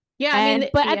 Yeah, I mean,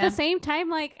 but at the same time,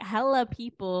 like hella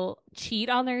people cheat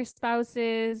on their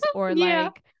spouses or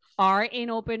like are in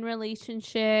open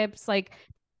relationships. Like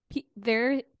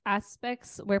there are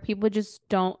aspects where people just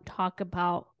don't talk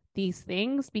about these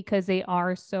things because they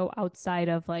are so outside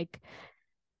of like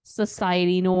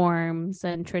society norms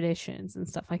and traditions and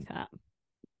stuff like that.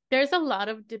 There's a lot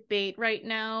of debate right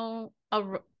now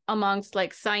amongst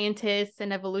like scientists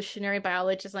and evolutionary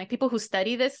biologists, like people who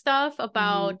study this stuff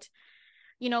about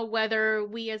whether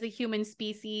we as a human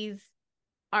species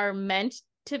are meant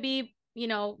to be,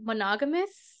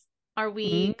 monogamous. Are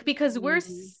we, because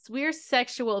we're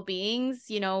sexual beings,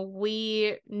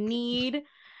 we need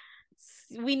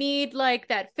like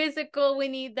that physical, we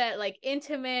need that like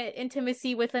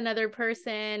intimacy with another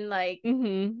person. Like,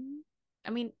 I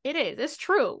mean, it's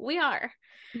true. We are.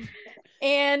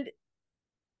 But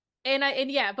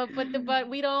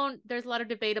we don't, there's a lot of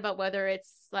debate about whether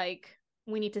it's like,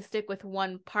 we need to stick with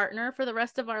one partner for the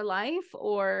rest of our life,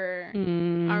 or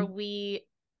have we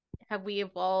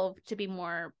evolved to be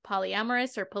more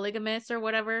polyamorous or polygamous or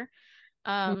whatever?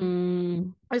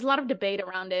 There's a lot of debate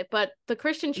around it, but the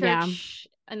Christian church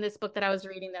in this book that I was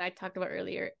reading that I talked about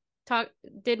earlier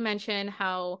did mention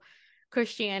how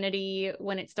Christianity,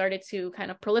 when it started to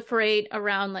kind of proliferate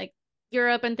around like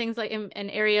Europe and things like in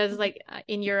areas like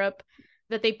in Europe,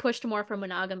 that they pushed more for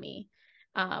monogamy.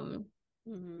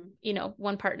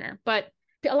 One partner. But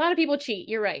a lot of people cheat.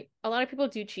 You're right. A lot of people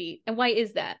do cheat. And why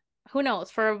is that? Who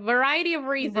knows? For a variety of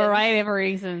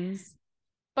reasons.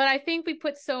 But I think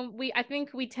I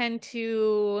think we tend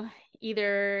to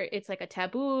either it's like a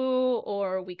taboo,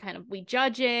 or we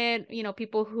judge it,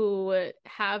 people who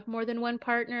have more than one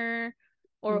partner,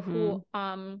 or who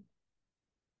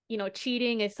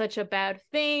cheating is such a bad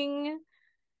thing.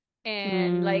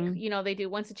 And like, they do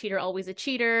once a cheater, always a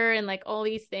cheater, and like all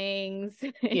these things.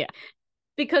 Yeah.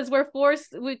 Because we're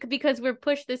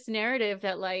pushed this narrative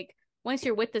that like, once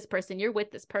you're with this person, you're with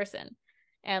this person.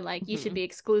 And like, you should be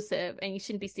exclusive, and you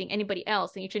shouldn't be seeing anybody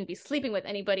else, and you shouldn't be sleeping with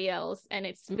anybody else. And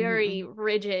it's very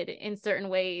rigid in certain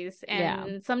ways.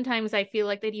 And sometimes I feel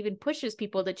like that even pushes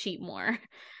people to cheat more,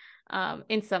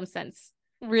 in some sense.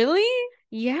 Really?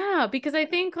 Yeah, because I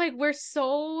think like we're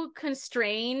so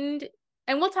constrained,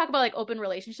 and we'll talk about like open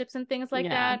relationships and things like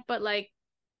that, but like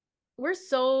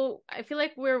I feel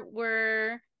like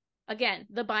we're again,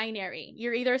 the binary.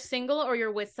 You're either single or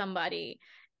you're with somebody.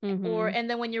 And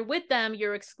then when you're with them,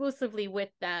 you're exclusively with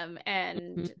them,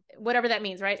 and whatever that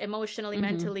means, right? Emotionally,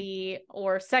 mentally,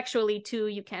 or sexually too.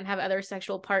 You can't have other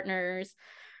sexual partners.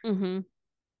 But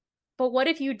what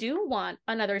if you do want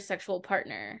another sexual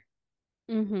partner?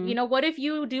 You know, what if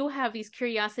you do have these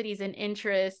curiosities and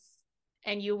interests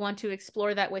and you want to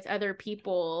explore that with other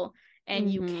people and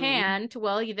you can't?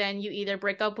 Well, then you either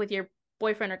break up with your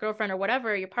boyfriend or girlfriend or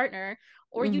whatever, your partner,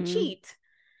 or you cheat.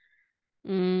 I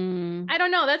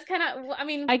don't know. That's kind of, I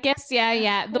mean, I guess,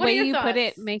 yeah. The way you put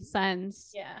it makes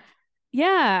sense.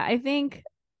 Yeah, I think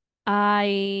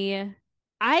I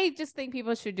just think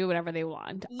people should do whatever they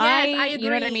want. Yes, I agree. You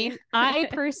know what I mean? I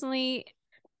personally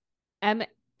am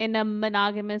in a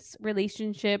monogamous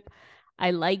relationship.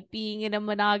 I like being in a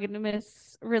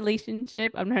monogamous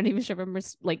relationship. I'm not even sure if I'm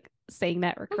like saying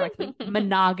that correctly.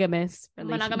 Monogamous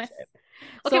relationship.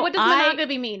 Okay, so what does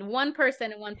monogamy mean? One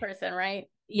person and one person, right?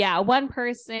 Yeah, one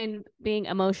person being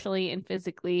emotionally and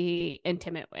physically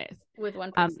intimate with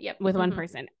one person. With one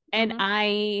person. And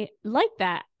I like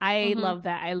that. I love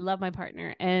that. I love my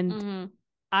partner. And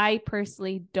I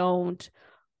personally don't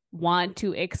want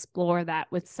to explore that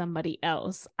with somebody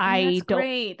else. That's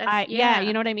great. Yeah,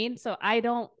 you know what I mean? So I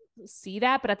don't see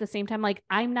that, but at the same time, like,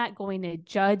 I'm not going to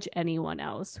judge anyone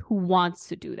else who wants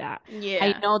to do that.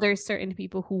 I know there's certain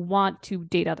people who want to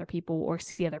date other people or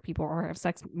see other people or have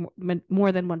sex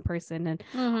more than one person and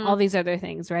all these other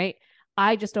things, right?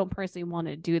 I just don't personally want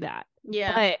to do that.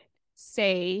 But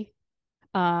say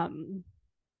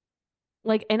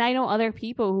like, and I know other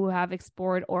people who have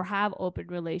explored or have open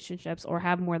relationships or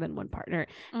have more than one partner,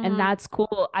 and that's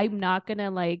cool. I'm not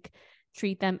gonna like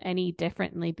treat them any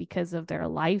differently because of their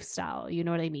lifestyle. You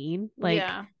know what I mean? Like,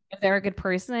 if they're a good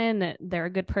person, they're a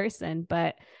good person.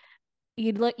 But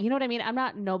you know what I mean? I'm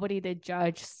not nobody to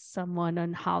judge someone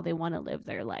on how they want to live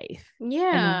their life. And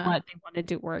what they want to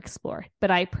do or explore.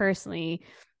 But I personally,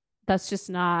 that's just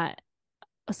not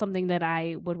something that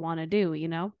I would want to do, you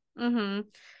know?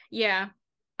 Yeah.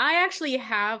 I actually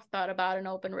have thought about an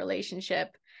open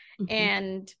relationship,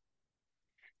 and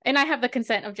I have the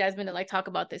consent of Jasmine to like talk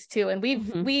about this too. And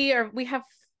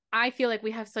I feel like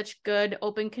we have such good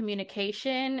open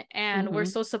communication, and we're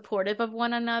so supportive of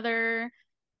one another,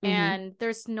 and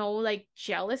there's no like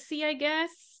jealousy, I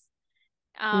guess.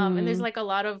 And there's like a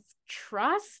lot of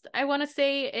trust. I want to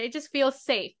say it just feels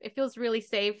safe. It feels really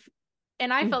safe.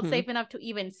 And I felt safe enough to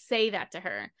even say that to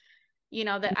her. You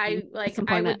know, that I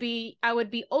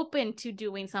would be open to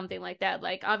doing something like that.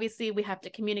 Like, obviously we have to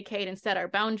communicate and set our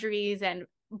boundaries, and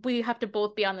we have to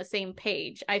both be on the same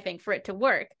page, I think, for it to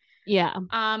work.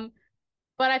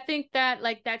 But I think that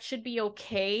like that should be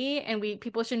okay, and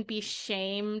people shouldn't be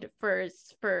shamed for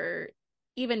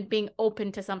even being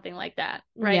open to something like that,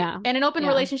 right? And an open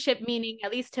relationship, meaning,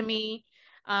 at least to me,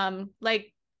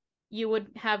 like, you would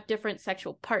have different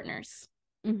sexual partners.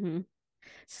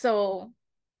 So,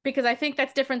 because I think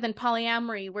that's different than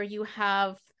polyamory, where you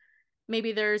have,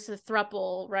 maybe there's a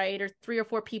throuple, right? Or 3 or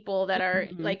 4 people that are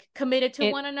like committed to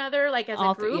one another, like as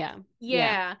a group.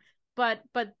 But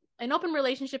an open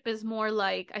relationship is more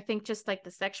like, I think, just like the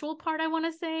sexual part, I want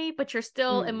to say, but you're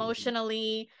still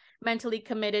emotionally, mentally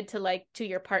committed to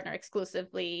your partner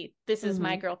exclusively. This is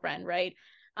my girlfriend, right?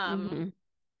 And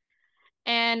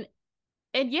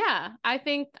yeah, I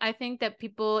think that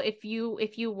people, if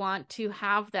you want to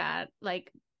have that,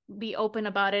 like, be open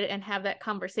about it and have that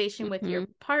conversation with your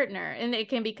partner. And it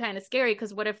can be kind of scary,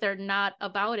 because what if they're not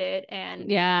about it? And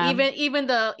even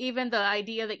the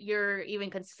idea that you're even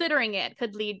considering it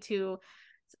could lead to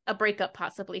a breakup,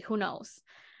 possibly. Who knows?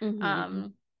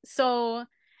 So,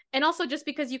 and also, just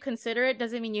because you consider it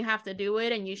doesn't mean you have to do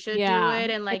it, and you should do it,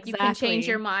 and like you can change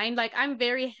your mind. Like, I'm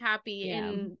very happy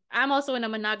I'm also in a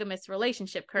monogamous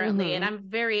relationship currently,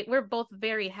 and we're both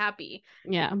very happy.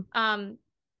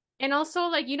 And also,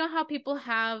 like, you know how people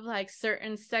have like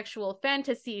certain sexual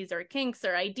fantasies or kinks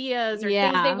or ideas or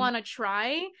things they want to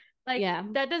try? Like,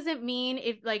 that doesn't mean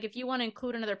if you want to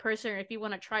include another person, or if you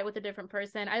want to try it with a different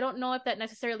person, I don't know if that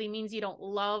necessarily means you don't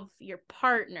love your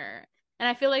partner. And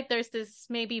I feel like there's this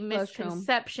maybe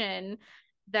misconception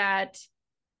that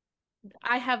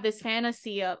I have this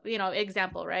fantasy of,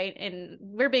 example, right? And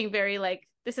we're being very like,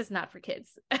 this is not for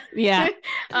kids.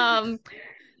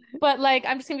 But like,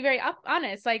 I'm just gonna be very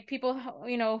honest. Like, people,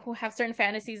 you know, who have certain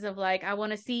fantasies of like, I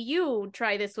want to see you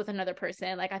try this with another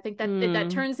person. Like, I think that that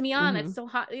turns me on. It's so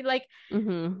hot. Like,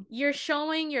 you're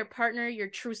showing your partner your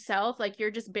true self. Like,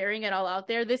 you're just bearing it all out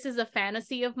there. This is a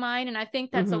fantasy of mine, and I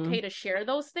think that's okay to share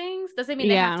those things. Doesn't mean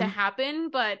they have to happen,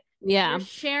 but you're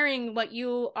sharing what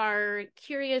you are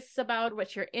curious about,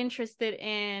 what you're interested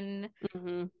in.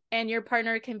 And your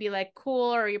partner can be like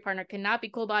cool, or your partner cannot be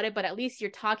cool about it, but at least you're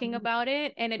talking about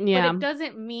it. And but it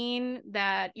doesn't mean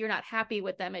that you're not happy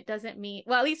with them. It doesn't mean,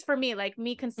 well, at least for me, like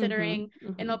me considering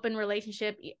an open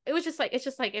relationship, it was just like, it's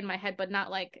just like in my head, but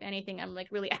not like anything I'm like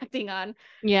really acting on.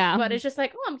 But it's just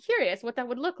like, oh, I'm curious what that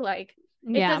would look like.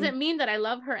 It doesn't mean that I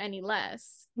love her any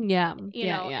less. You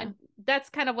know, and that's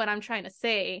kind of what I'm trying to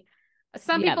say.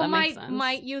 Some people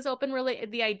might use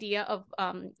the idea of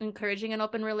encouraging an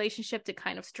open relationship to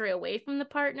kind of stray away from the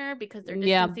partner because they're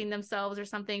distancing themselves or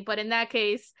something. But in that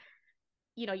case,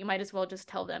 you know, you might as well just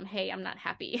tell them, hey, I'm not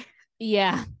happy.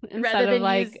 Instead of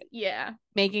like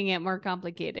making it more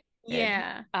complicated.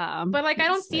 But like, I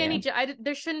don't see any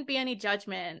there shouldn't be any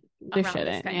judgment around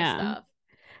this kind of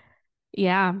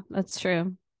stuff. That's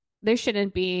true. There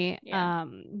shouldn't be.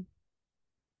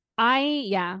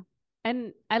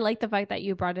 And I like the fact that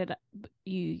you brought it up.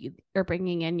 You are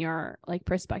bringing in your like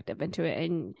perspective into it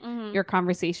and your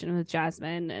conversation with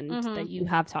Jasmine, and that you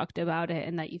have talked about it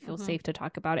and that you feel safe to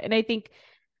talk about it. And I think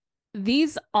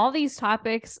all these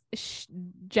topics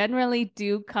generally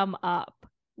do come up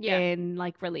in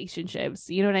like relationships.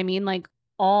 You know what I mean? Like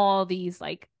all these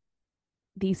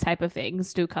type of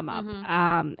things do come up.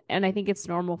 And I think it's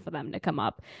normal for them to come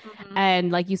up.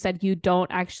 And like you said, you don't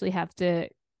actually have to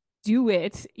do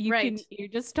it. You're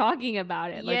just talking about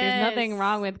it. Like there's nothing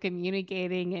wrong with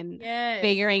communicating and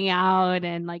figuring out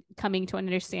and like coming to an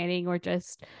understanding, or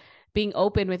just being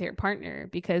open with your partner,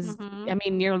 because I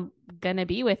mean, you're gonna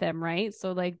be with them, right?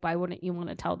 So like, why wouldn't you want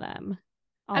to tell them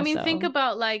also? I mean, think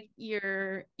about like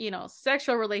your, you know,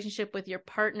 sexual relationship with your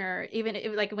partner, even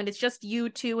if, like when it's just you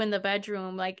two in the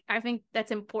bedroom. Like, I think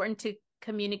that's important to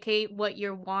communicate what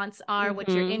your wants are, what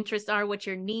your interests are, what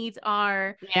your needs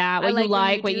are. What you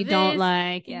like, what you don't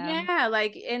like.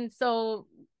 Like, and so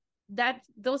that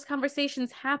those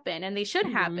conversations happen, and they should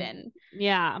happen.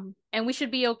 And we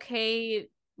should be okay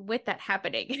with that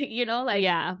happening. You know, like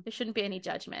there shouldn't be any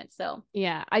judgment. So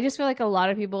I just feel like a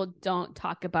lot of people don't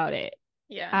talk about it.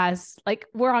 As like,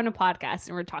 we're on a podcast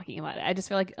and we're talking about it. I just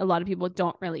feel like a lot of people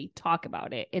don't really talk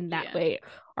about it in that way.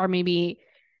 Or maybe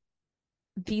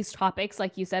these topics,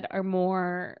 like you said, are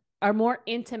more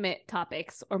intimate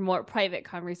topics or more private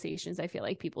conversations. I feel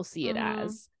like people see it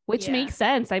as, which makes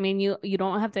sense. I mean, you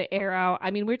don't have to air out.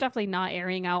 I mean, we're definitely not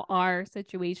airing out our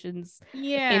situations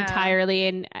entirely,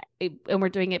 and we're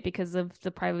doing it because of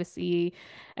the privacy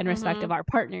and respect of our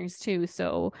partners too.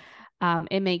 So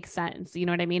it makes sense. You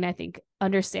know what I mean? I think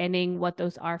understanding what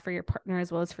those are for your partner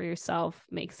as well as for yourself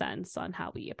makes sense on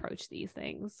how we approach these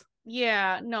things.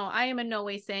 No, I am in no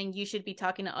way saying you should be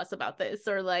talking to us about this,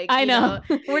 or like, I know.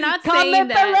 We're not saying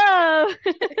that.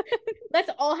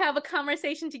 Let's all have a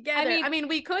conversation together. I mean,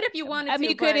 we could if you wanted to.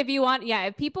 You could if you want. Yeah,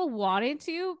 if people wanted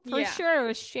to, for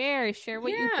sure, share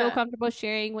what you feel comfortable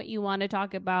sharing, what you want to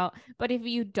talk about. But if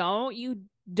you don't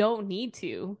need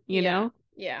to, you know?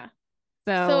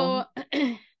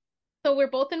 So we're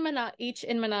both each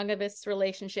in monogamous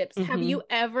relationships. Have you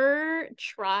ever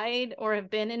tried or have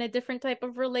been in a different type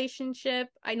of relationship?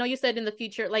 I know you said in the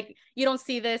future, like, you don't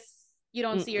see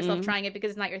yourself trying it because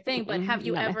it's not your thing, but have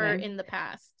you ever in the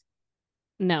past?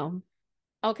 No.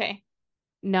 Okay.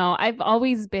 No, I've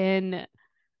always been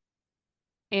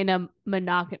in a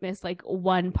monogamous, like,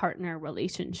 one partner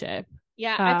relationship.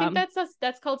 I think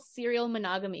that's called serial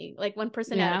monogamy, like one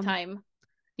person at a time.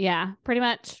 Yeah, pretty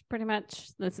much.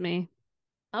 That's me.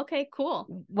 Okay, cool.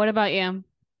 What about you?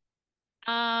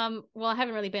 Well, I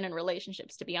haven't really been in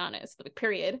relationships, to be honest, like,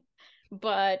 period.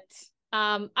 But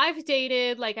I've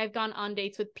dated, like, I've gone on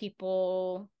dates with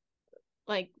people,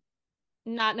 like,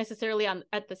 not necessarily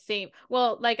at the same,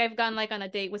 well, like, I've gone like on a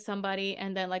date with somebody,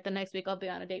 and then like the next week I'll be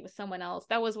on a date with someone else.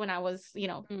 That was when I was, you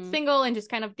know, single and just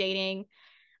kind of dating.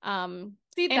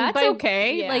 See, that's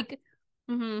okay. Like,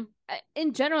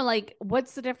 in general, like,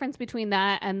 what's the difference between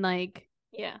that and like,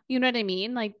 you know what I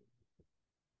mean? Like,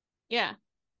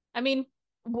 I mean,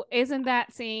 isn't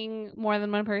that seeing more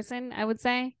than one person? I would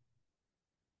say.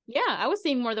 I was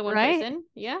seeing more than one person.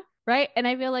 Right. And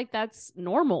I feel like that's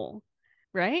normal,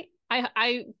 right?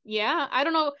 I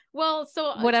don't know. Well,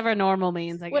 so whatever normal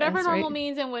means, whatever normal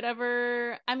means, and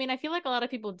whatever. I mean, I feel like a lot of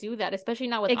people do that, especially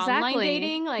now with online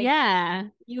dating.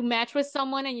 Like, you match with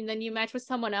someone and then you match with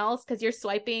someone else because you're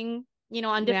swiping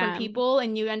on different people,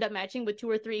 and you end up matching with 2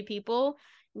 or 3 people.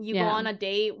 You go on a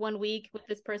date one week with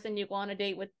this person, you go on a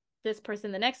date with this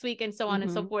person the next week, and so on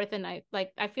and so forth. And I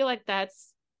feel like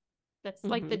that's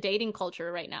like the dating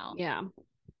culture right now. Yeah.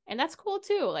 And that's cool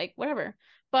too, like whatever.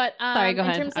 But sorry, go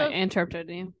ahead. I interrupted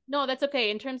you. No, that's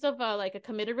okay. In terms of like a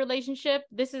committed relationship,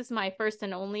 this is my first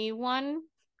and only one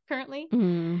currently.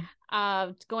 Going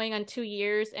on 2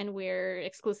 years, and we're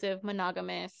exclusive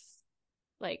monogamous.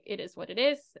 Like, it is what it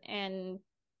is. And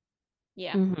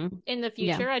in the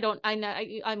future, I don't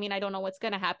know what's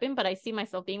gonna happen, but I see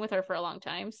myself being with her for a long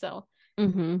time. So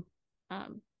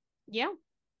yeah.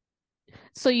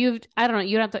 So I don't know,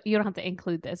 you don't have to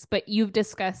include this, but you've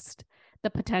discussed the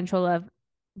potential of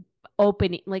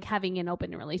having an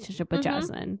open relationship with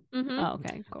Jasmine. Oh,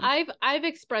 okay, cool. I've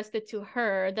expressed it to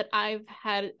her that I've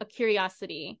had a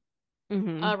curiosity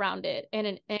around it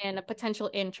and a potential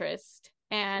interest,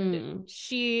 and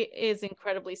she is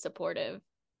incredibly supportive.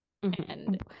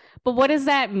 But what does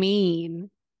that mean?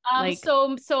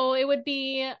 So it would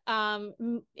be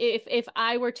if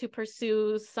I were to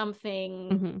pursue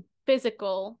something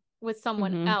physical with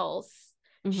someone else,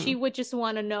 she would just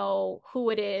want to know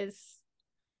who it is,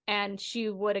 and she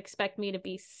would expect me to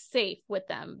be safe with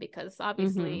them, because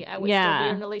obviously I would still be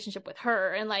in a relationship with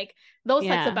her, and like those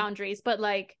types of boundaries. But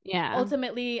like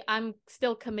ultimately, I'm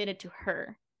still committed to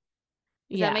her.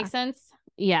 Does that make sense?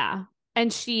 Yeah.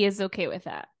 And she is okay with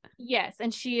that. Yes,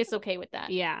 and she is okay with that.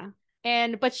 Yeah.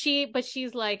 But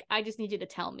she's like, I just need you to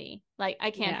tell me. Like,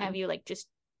 I can't have you like just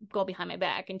go behind my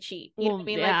back and cheat. You know what I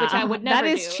mean? Like, which I would never do.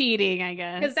 That is cheating, I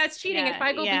guess. Because that's cheating. If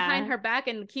I go behind her back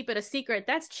and keep it a secret,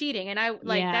 that's cheating. And I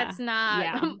like that's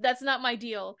not my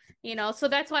deal. So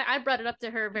that's why I brought it up to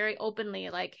her very openly.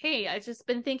 Like, hey, I've just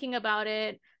been thinking about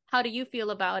it. How do you feel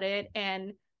about it?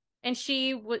 And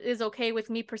she is okay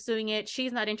with me pursuing it.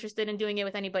 She's not interested in doing it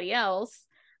with anybody else.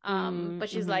 But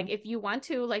she's like, if you want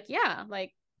to, like, yeah,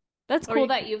 like, that's cool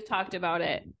that you've talked about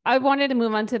it. I wanted to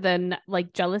move on to the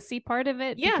like jealousy part of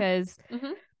it, because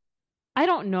I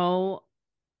don't know.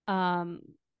 I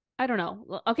don't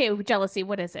know. Okay, jealousy,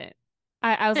 what is it?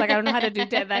 I was like, I don't know how to do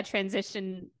that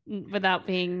transition without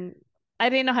being. I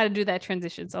didn't know how to do that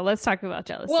transition. So let's talk about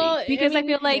jealousy. Well, because I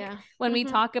feel like when we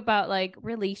talk about like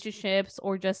relationships,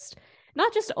 or just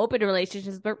not just open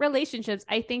relationships, but relationships,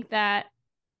 I think that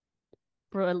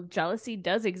jealousy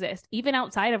does exist even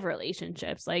outside of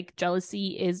relationships. Like,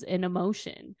 jealousy is an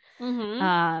emotion.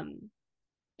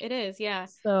 It is, yeah.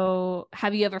 So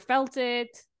have you ever felt it?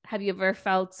 Have you ever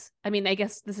felt, I mean, I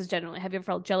guess this is generally, have you ever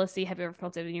felt jealousy? Have you ever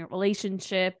felt it in your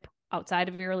relationship, outside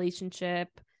of your relationship?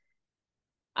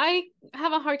 I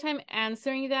have a hard time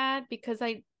answering that, because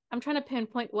I'm trying to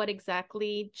pinpoint what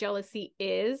exactly jealousy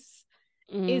is.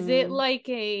 Is it like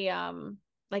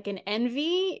like an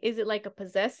envy? Is it like a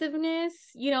possessiveness?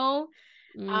 I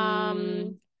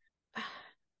don't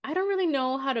really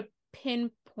know how to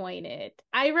pinpoint it.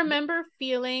 I remember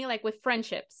feeling like with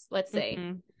friendships, let's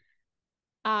say,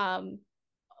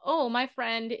 oh, my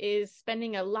friend is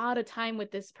spending a lot of time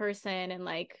with this person, and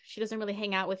like she doesn't really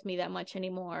hang out with me that much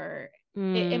anymore.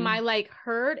 Am I like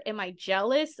hurt? Am I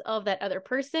jealous of that other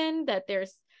person that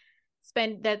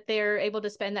they're able to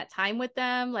spend that time with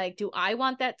them? Like, do I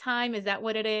want that time? Is that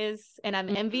what it is? And I'm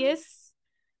envious,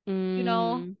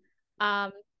 because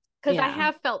I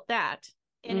have felt that.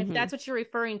 And if that's what you're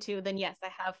referring to, then yes, I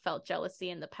have felt jealousy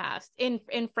in the past in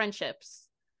friendships.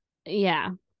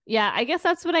 Yeah, I guess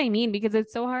that's what I mean, because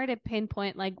it's so hard to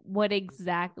pinpoint like what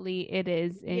exactly it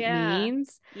is it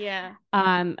means. Yeah.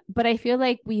 But I feel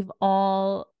like we've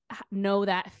all know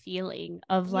that feeling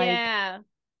of like, I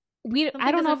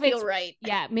don't know if it's right.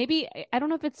 Yeah, maybe I don't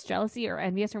know if it's jealousy or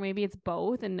envious, or maybe it's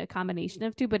both and a combination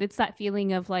of two, but it's that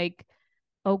feeling of like,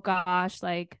 oh gosh,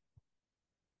 like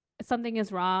something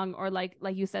is wrong, or like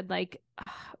you said, like,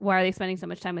 why are they spending so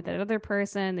much time with that other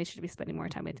person? They should be spending more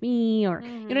time with me, or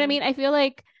you know what I mean? I feel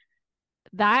like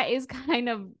that is kind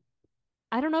of,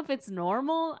 I don't know if it's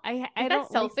normal. I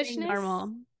don't selfishness.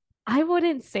 Normal. I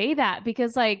wouldn't say that,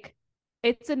 because like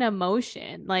it's an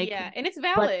emotion, like, and it's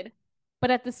valid. But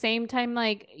at the same time,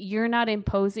 like, you're not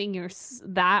imposing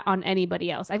that on anybody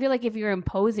else. I feel like if you're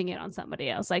imposing it on somebody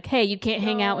else, like, hey, you can't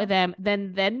hang out with them,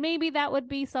 then maybe that would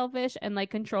be selfish and like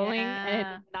controlling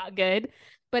and not good.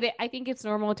 But I think it's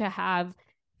normal to have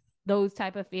those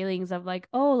type of feelings of like,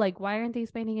 oh, like, why aren't they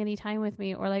spending any time with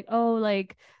me? Or like, oh,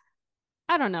 like,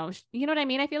 I don't know. You know what I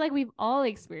mean? I feel like we've all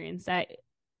experienced that.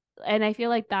 And I feel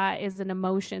like that is an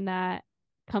emotion that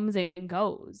comes and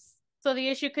goes. So the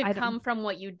issue could come from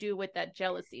what you do with that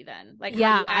jealousy then. Like,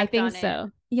 yeah, how you act I think on so.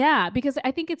 it. Yeah, because I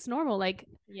think it's normal. Like,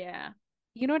 yeah.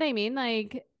 You know what I mean?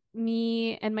 Like,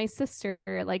 me and my sister,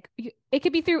 like it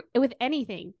could be through with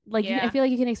anything. Like I feel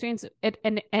like you can experience it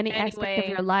in any aspect of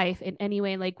your life in any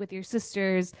way, like with your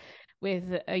sisters,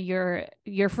 with your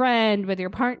friend, with your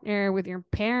partner, with your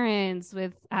parents,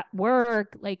 with at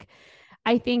work. Like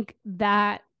I think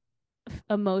that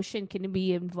emotion can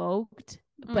be invoked,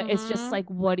 but it's just like,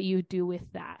 what do you do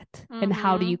with that, and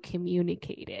how do you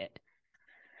communicate it?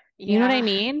 You know what I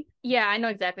mean? Yeah, I know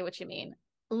exactly what you mean.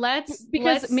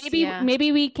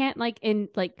 Maybe we can't like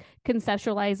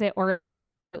conceptualize it or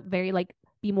very like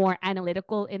be more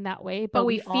analytical in that way, but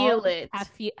we feel it.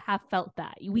 Have felt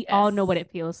that. We all know what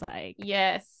it feels like.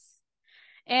 Yes.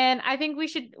 And I think we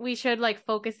should like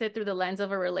focus it through the lens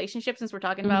of a relationship, since we're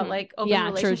talking about like open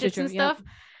relationships and stuff.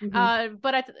 Yep.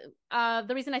 But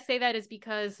the reason I say that is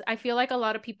because I feel like a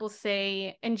lot of people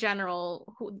say in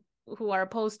general who are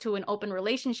opposed to an open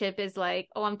relationship is like,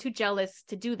 oh, I'm too jealous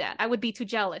to do that. I would be too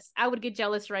jealous. I would get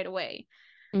jealous right away.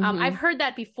 I've heard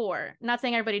that before. Not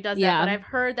saying everybody does that, but I've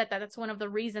heard that that's one of the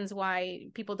reasons why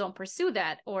people don't pursue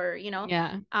that, or is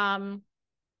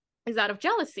out of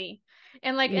jealousy.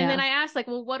 And like, and then I asked, like,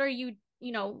 well, what are you,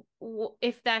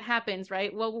 if that happens,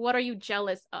 right? Well, what are you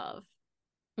jealous of?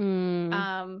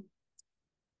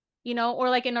 Or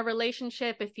like in a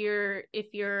relationship, if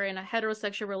you're in a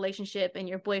heterosexual relationship and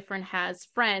your boyfriend has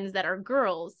friends that are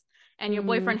girls, and your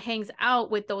boyfriend hangs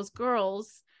out with those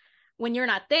girls when you're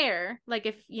not there, like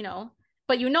if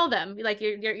but you know them, like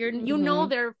you're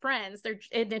they're friends,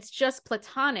 and it's just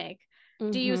platonic.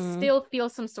 Do you still feel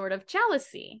some sort of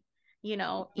jealousy? You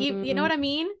know what I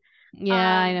mean?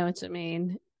 Yeah, I know what you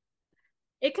mean.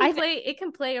 It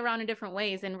can play around in different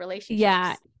ways in relationships.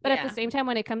 Yeah, but at the same time,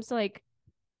 when it comes to like,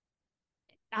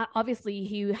 obviously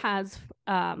he has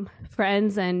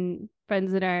friends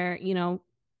that are,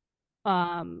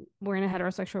 we're in a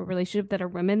heterosexual relationship that are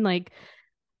women. Like,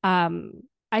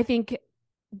 I think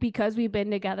because we've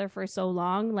been together for so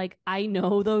long, like I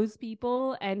know those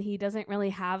people, and he doesn't really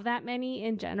have that many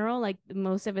in general. Like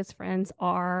most of his friends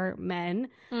are men.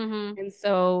 And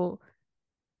so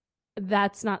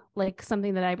that's not like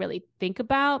something that I really think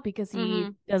about, because he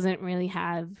doesn't really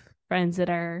have friends that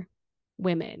are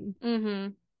women.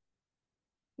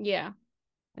 Yeah.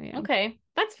 Okay,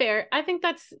 that's fair. I think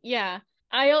that's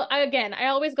I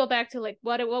always go back to like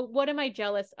what am I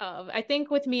jealous of? I think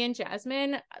with me and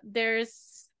Jasmine,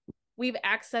 we've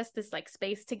accessed this like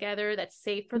space together that's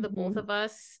safe for the both of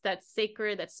us, that's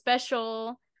sacred, that's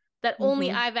special, that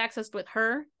only I've accessed with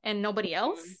her and nobody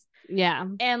else. Yeah.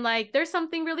 And like there's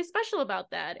something really special about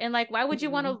that. And like, why would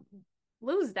you want to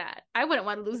lose that? I wouldn't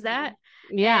want to lose that.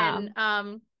 Yeah.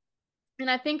 And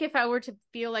I think if I were to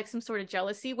feel like some sort of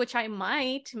jealousy, which I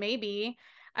might, maybe,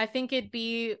 I think it'd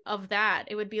be of that.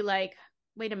 It would be like,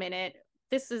 wait a minute,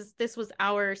 this was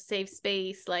our safe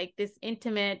space, like this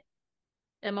intimate,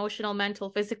 emotional,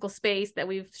 mental, physical space that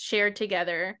we've shared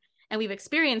together and we've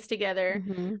experienced together.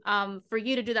 For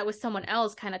you to do that with someone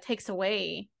else kind of takes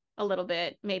away a little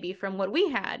bit, maybe, from what we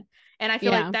had. And I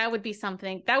feel like that would be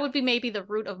something that would be maybe the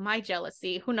root of my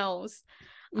jealousy. Who knows?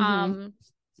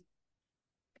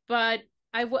 But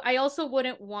I also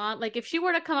wouldn't want, like, if she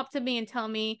were to come up to me and tell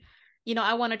me,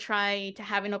 I want to try to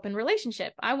have an open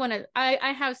relationship. I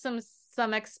have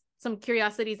some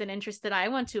curiosities and interests that I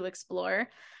want to explore.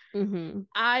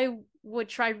 I would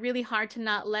try really hard to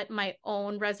not let my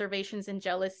own reservations and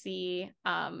jealousy,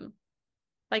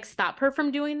 like stop her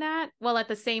from doing that, while at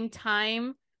the same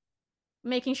time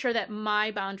making sure that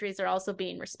my boundaries are also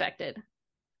being respected.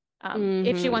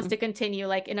 If she wants to continue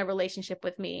like in a relationship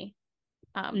with me.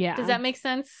 Does that make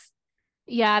sense?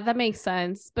 Yeah, that makes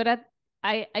sense. But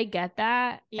I get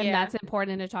that. Yeah. And that's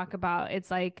important to talk about. It's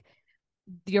like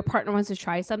your partner wants to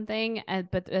try something,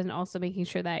 but then also making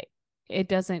sure that it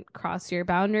doesn't cross your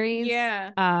boundaries.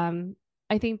 Yeah.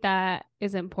 I think that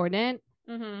is important.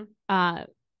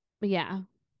 Yeah.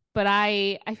 But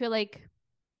I feel like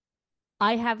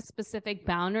I have specific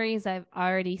boundaries I've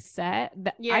already set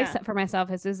that I set for myself,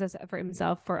 as is set for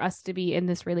himself, for us to be in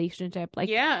this relationship. Like,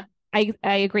 I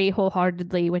agree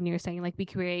wholeheartedly when you're saying like we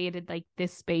created like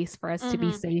this space for us to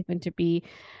be safe and to be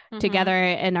together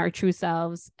in our true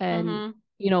selves, and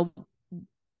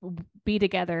be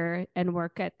together and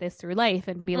work at this through life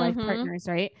and be life partners,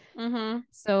 right?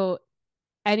 So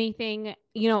anything,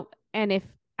 and if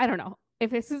I don't know, if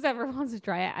this is ever wants to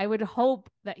try it, I would hope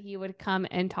that he would come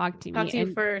and talk to me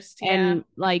you first, and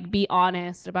like be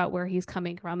honest about where he's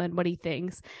coming from and what he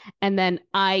thinks, and then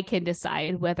I can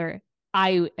decide whether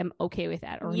I am okay with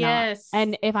that or not.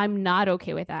 And if I'm not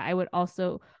okay with that, I would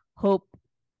also hope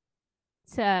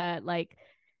to like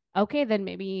okay, then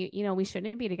maybe, we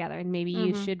shouldn't be together, and maybe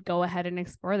you should go ahead and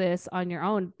explore this on your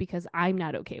own, because I'm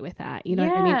not okay with that. You know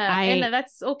what I mean? And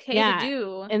that's okay to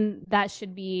do. And it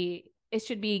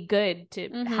should be good to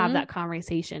have that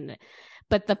conversation.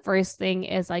 But the first thing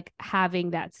is like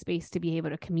having that space to be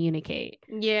able to communicate.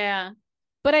 Yeah.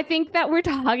 But I think that we're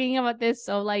talking about this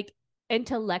so like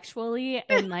intellectually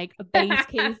and like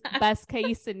best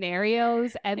case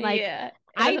scenarios, and like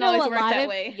I know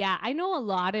a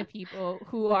lot of people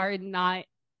who are not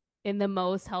in the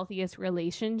most healthiest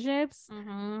relationships,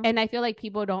 and I feel like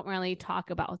people don't really talk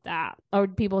about that, or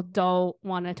people don't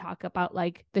want to talk about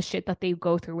like the shit that they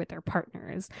go through with their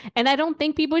partners. And I don't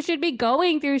think people should be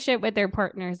going through shit with their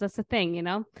partners. That's the thing,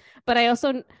 but I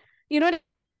also, you know what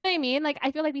I mean? Like,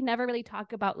 I feel like we never really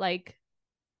talk about like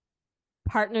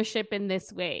partnership in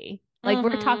this way. Like,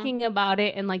 we're talking about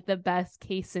it in like the best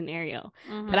case scenario.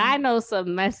 But I know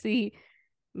some messy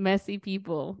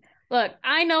people. Look,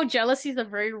 I know jealousy is a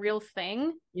very real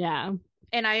thing. Yeah.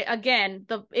 And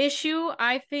the issue,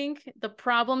 I think the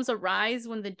problems arise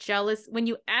when when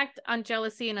you act on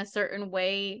jealousy in a certain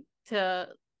way to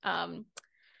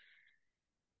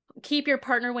keep your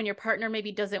partner when your partner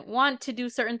maybe doesn't want to do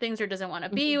certain things or doesn't want to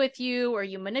be with you, or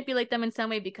you manipulate them in some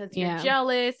way because you're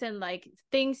jealous, and like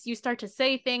you start to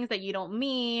say things that you don't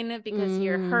mean because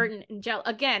you're hurt and jealous.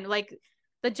 Again, like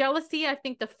the jealousy, I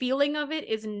think the feeling of it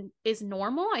is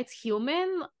normal. It's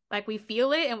human. Like, we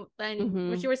feel it. And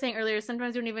what you were saying earlier,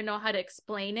 sometimes we don't even know how to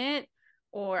explain it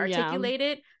or articulate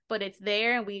it, but it's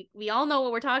there. And we all know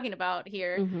what we're talking about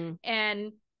here.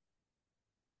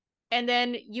 And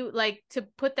then you like to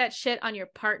put that shit on your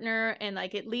partner, and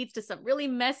like it leads to some really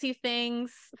messy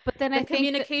things. But then I think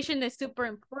communication is super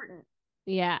important.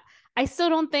 Yeah. I still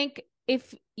don't think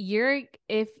if you're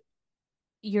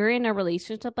in a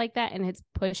relationship like that and it's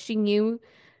pushing you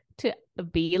to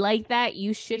be like that,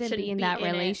 you shouldn't be in that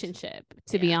relationship,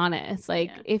 to be honest.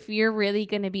 Like, if you're really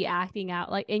going to be acting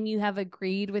out like, and you have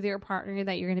agreed with your partner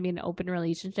that you're going to be in an open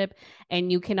relationship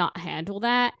and you cannot handle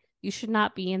that, you should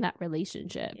not be in that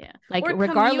relationship. Yeah. Like, or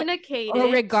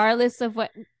regardless of what.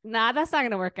 Nah, that's not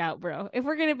gonna work out, bro. If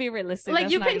we're gonna be realistic,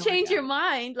 like, you can change your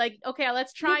mind. Like, okay,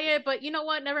 let's try it, but you know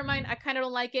what? Never mind. I kind of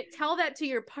don't like it. Tell that to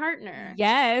your partner.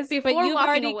 Yes, before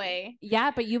walking away.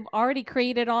 Yeah, but you've already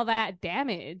created all that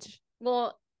damage.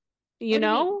 Well,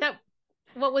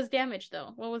 what was damage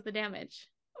though? What was the damage?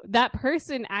 That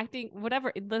person acting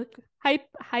whatever the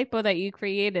hypo that you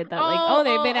created, that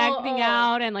they've been acting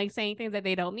out and like saying things that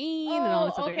they don't mean and all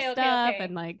this other stuff.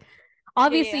 And like,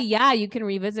 obviously, you can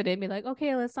revisit it and be like,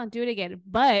 okay, let's not do it again.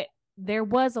 But there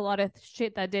was a lot of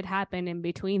shit that did happen in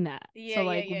between that. So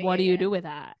like, what do you do with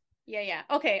that? Yeah.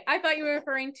 Okay. I thought you were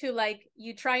referring to like,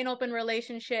 you try an open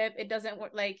relationship. It doesn't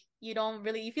work. Like, you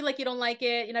feel like you don't like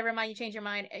it. You never mind. You change your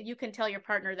mind. You can tell your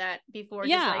partner that before.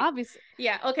 Yeah, obviously.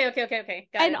 Yeah. Okay.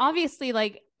 Got and it. Obviously,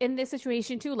 like in this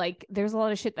situation too, like there's a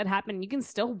lot of shit that happened. You can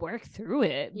still work through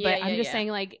it. But I'm just saying,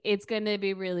 like, it's going to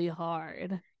be really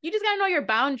hard. You just got to know your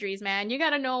boundaries, man. You got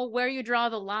to know where you draw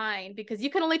the line, because you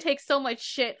can only take so much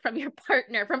shit from your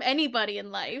partner, from anybody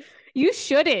in life. You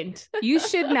shouldn't. You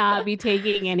should not be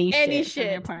taking any shit from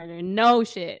your partner. No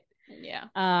shit.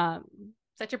 Yeah.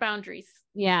 Set your boundaries.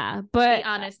 Yeah, but be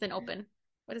honest and open.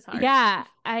 What is hard? Yeah,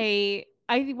 I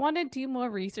want to do more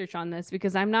research on this,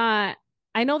 because I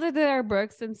know that there are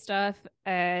books and stuff,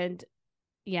 and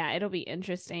it'll be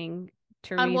interesting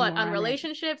to read what more on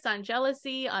relationships, on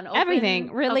jealousy, on open...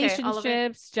 everything,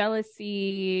 relationships,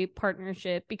 jealousy,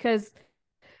 partnership, because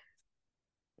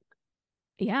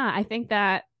I think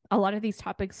that a lot of these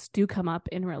topics do come up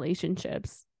in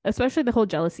relationships, especially the whole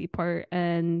jealousy part,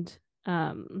 and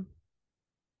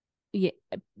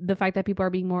the fact that people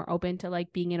are being more open to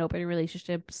like being in open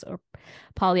relationships or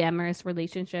polyamorous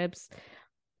relationships.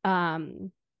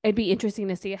 It'd be interesting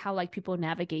to see how like people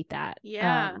navigate that.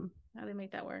 How they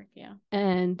make that work.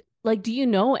 And like, do you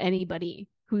know anybody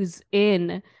who's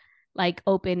in like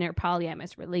open or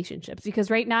polyamorous relationships? Because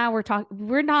right now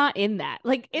we're not in that.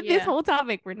 Like, in this whole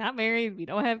topic, we're not married, we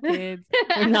don't have kids,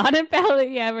 we're not in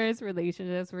polyamorous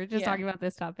relationships, we're just talking about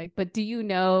this topic. But do you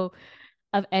know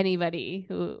of anybody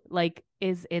who like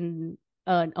is in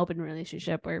an open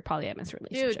relationship or polyamorous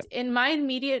relationship? Dude, in my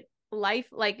immediate life,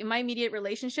 like in my immediate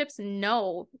relationships,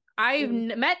 no. I've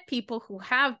met people who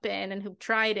have been and who've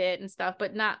tried it and stuff,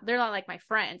 but they're not like my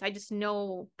friends. I just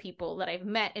know people that I've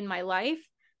met in my life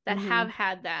that have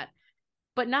had that,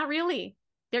 but not really.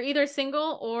 They're either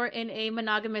single or in a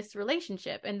monogamous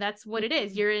relationship, and that's what it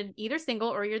is. You're in either single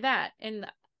or you're that. And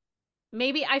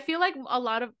maybe I feel like a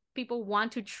lot of people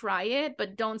want to try it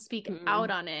but don't speak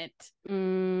out on it.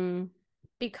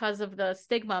 because of the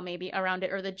stigma maybe around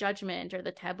it, or the judgment or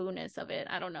the tabooness of it.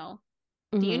 I don't know.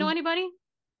 Do you know anybody?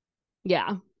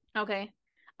 Yeah. Okay.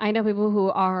 I know people who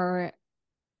are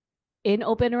in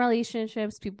open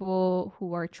relationships, people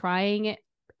who are trying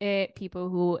it, people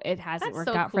who it hasn't worked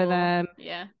out for them.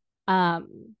 Yeah.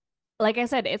 Like I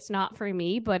said, it's not for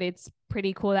me, but it's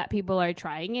pretty cool that people are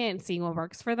trying it and seeing what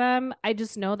works for them. I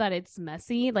just know that it's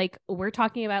messy. Like, we're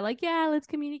talking about, like, yeah, let's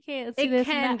communicate. Let's do this.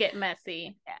 It can get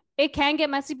messy. It can get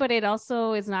messy, but it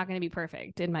also is not going to be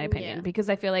perfect, in my opinion, because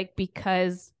I feel like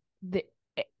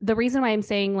the reason why I'm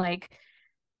saying like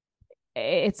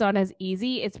it's not as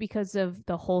easy, it's because of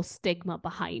the whole stigma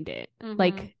behind it.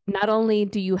 Like, not only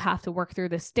do you have to work through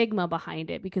the stigma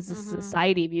behind it because the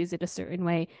society views it a certain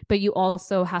way, but you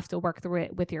also have to work through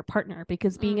it with your partner,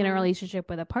 because being in a relationship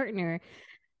with a partner,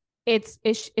 it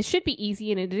should be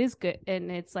easy, and it is good,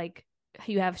 and it's like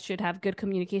you should have good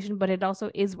communication, but it also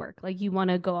is work. Like, you want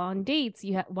to go on dates,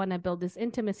 you want to build this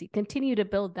intimacy, continue to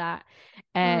build that,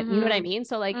 and you know what I mean.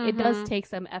 So like it does take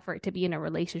some effort to be in a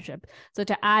relationship. So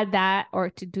to add that, or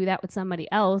to do that with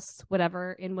somebody else,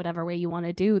 in whatever way you want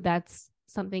to do, that's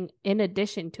something in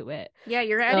addition to it. Yeah,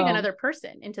 you're adding another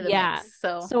person into the mix.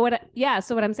 So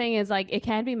what I'm saying is, like, it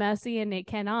can be messy and it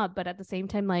cannot, but at the same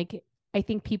time, like, I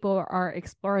think people are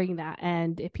exploring that,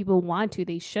 and if people want to,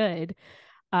 they should.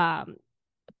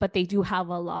 But they do have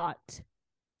a lot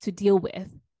to deal with,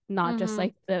 not just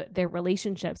like their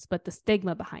relationships, but the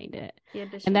stigma behind it.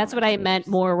 And that's what I meant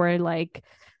more, where like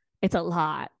it's a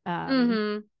lot.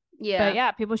 Yeah. But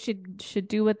yeah, people should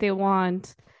do what they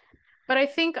want. But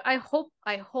I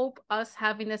hope us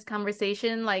having this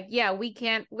conversation, like, yeah, we're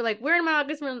in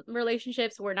monogamous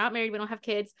relationships, we're not married, we don't have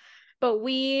kids, but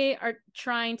we are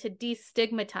trying to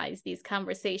destigmatize these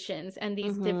conversations and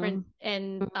these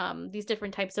these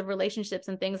different types of relationships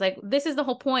and things. Like, this is the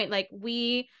whole point. Like,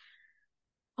 we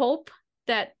hope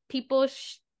that people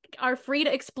are free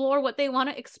to explore what they want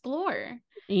to explore.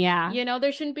 Yeah. You know,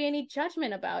 there shouldn't be any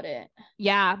judgment about it.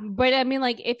 Yeah. But I mean,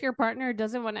 like, if your partner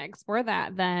doesn't want to explore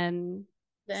that, then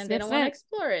they don't want to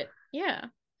explore it. Yeah.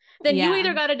 Then you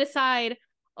either got to decide,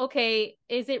 okay,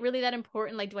 is it really that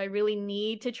important? Like, do I really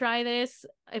need to try this?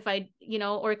 If I,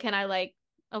 or can I, like,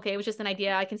 okay, it was just an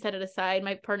idea, I can set it aside.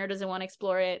 My partner doesn't want to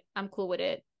explore it, I'm cool with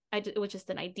it. It was just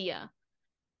an idea.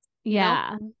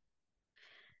 Yeah.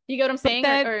 You get what I'm saying?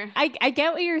 I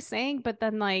get what you're saying, but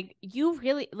then, like, you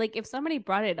really, like, if somebody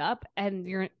brought it up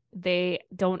and they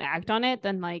don't act on it,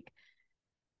 then, like,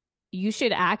 you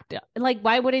should act. Like,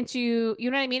 why wouldn't you? You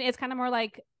know what I mean? It's kind of more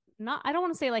like, I don't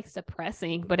want to say like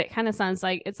suppressing, but it kind of sounds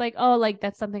like it's like, oh, like,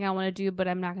 that's something I want to do, but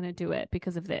I'm not going to do it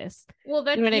because of this. Well,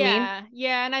 that's, you know what I mean?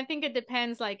 Yeah. And I think it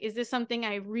depends. Like, is this something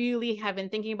I really have been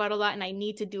thinking about a lot and I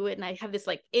need to do it, and I have this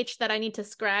like itch that I need to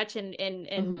scratch and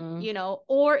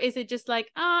or is it just like,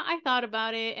 I thought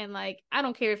about it, and like, I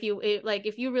don't care if you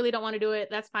really don't want to do it,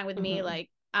 that's fine with me.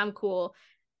 Like, I'm cool.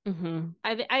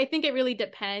 I think it really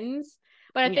depends.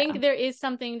 But I think there is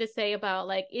something to say about,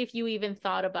 like, if you even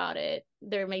thought about it,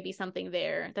 there may be something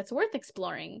there that's worth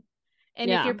exploring. And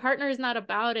if your partner is not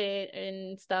about it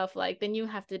and stuff, like, then you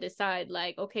have to decide,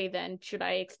 like, okay, then should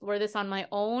I explore this on my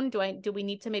own? Do we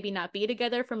need to maybe not be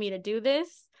together for me to do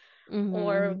this?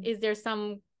 Or is there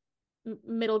some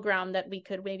middle ground that we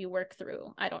could maybe work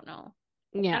through? I don't know.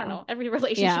 I don't know. Every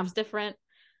relationship's different.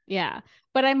 Yeah.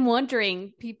 But I'm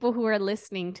wondering, people who are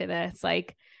listening to this,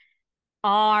 like,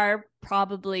 are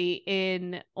probably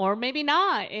in, or maybe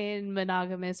not in,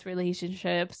 monogamous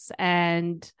relationships,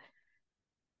 and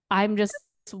I'm just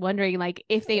wondering, like,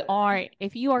 if you are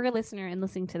a listener and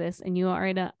listening to this and you are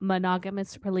in a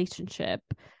monogamous relationship,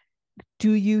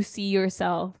 do you see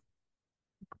yourself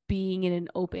being in an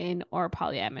open or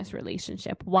polyamorous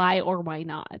relationship? Why or why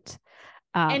not?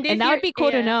 And that would be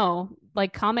cool to know.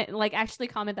 Like, actually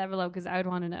comment that below, because I would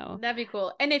want to know. That'd be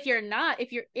cool. And if you're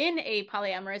in a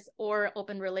polyamorous or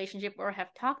open relationship, or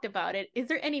have talked about it, is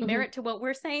there any merit to what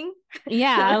we're saying?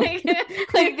 Yeah. like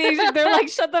they're like,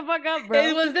 shut the fuck up,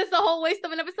 bro. Was this a whole waste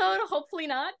of an episode? Hopefully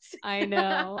not. I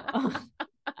know.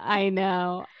 I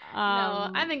know.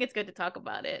 No, I think it's good to talk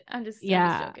about it. I'm just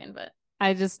joking, but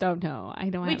I just don't know.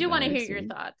 We do want to hear your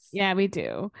thoughts. Yeah, we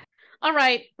do. All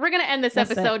right, we're gonna end this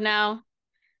episode now.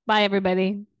 Bye,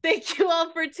 everybody. Thank you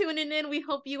all for tuning in. We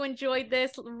hope you enjoyed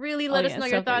this. Really let us know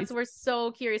your thoughts. We're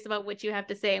so curious about what you have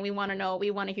to say, and we want to know. We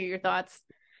want to hear your thoughts.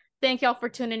 Thank y'all for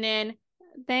tuning in.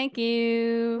 Thank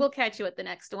you. We'll catch you at the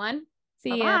next one.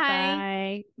 See ya.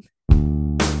 Bye.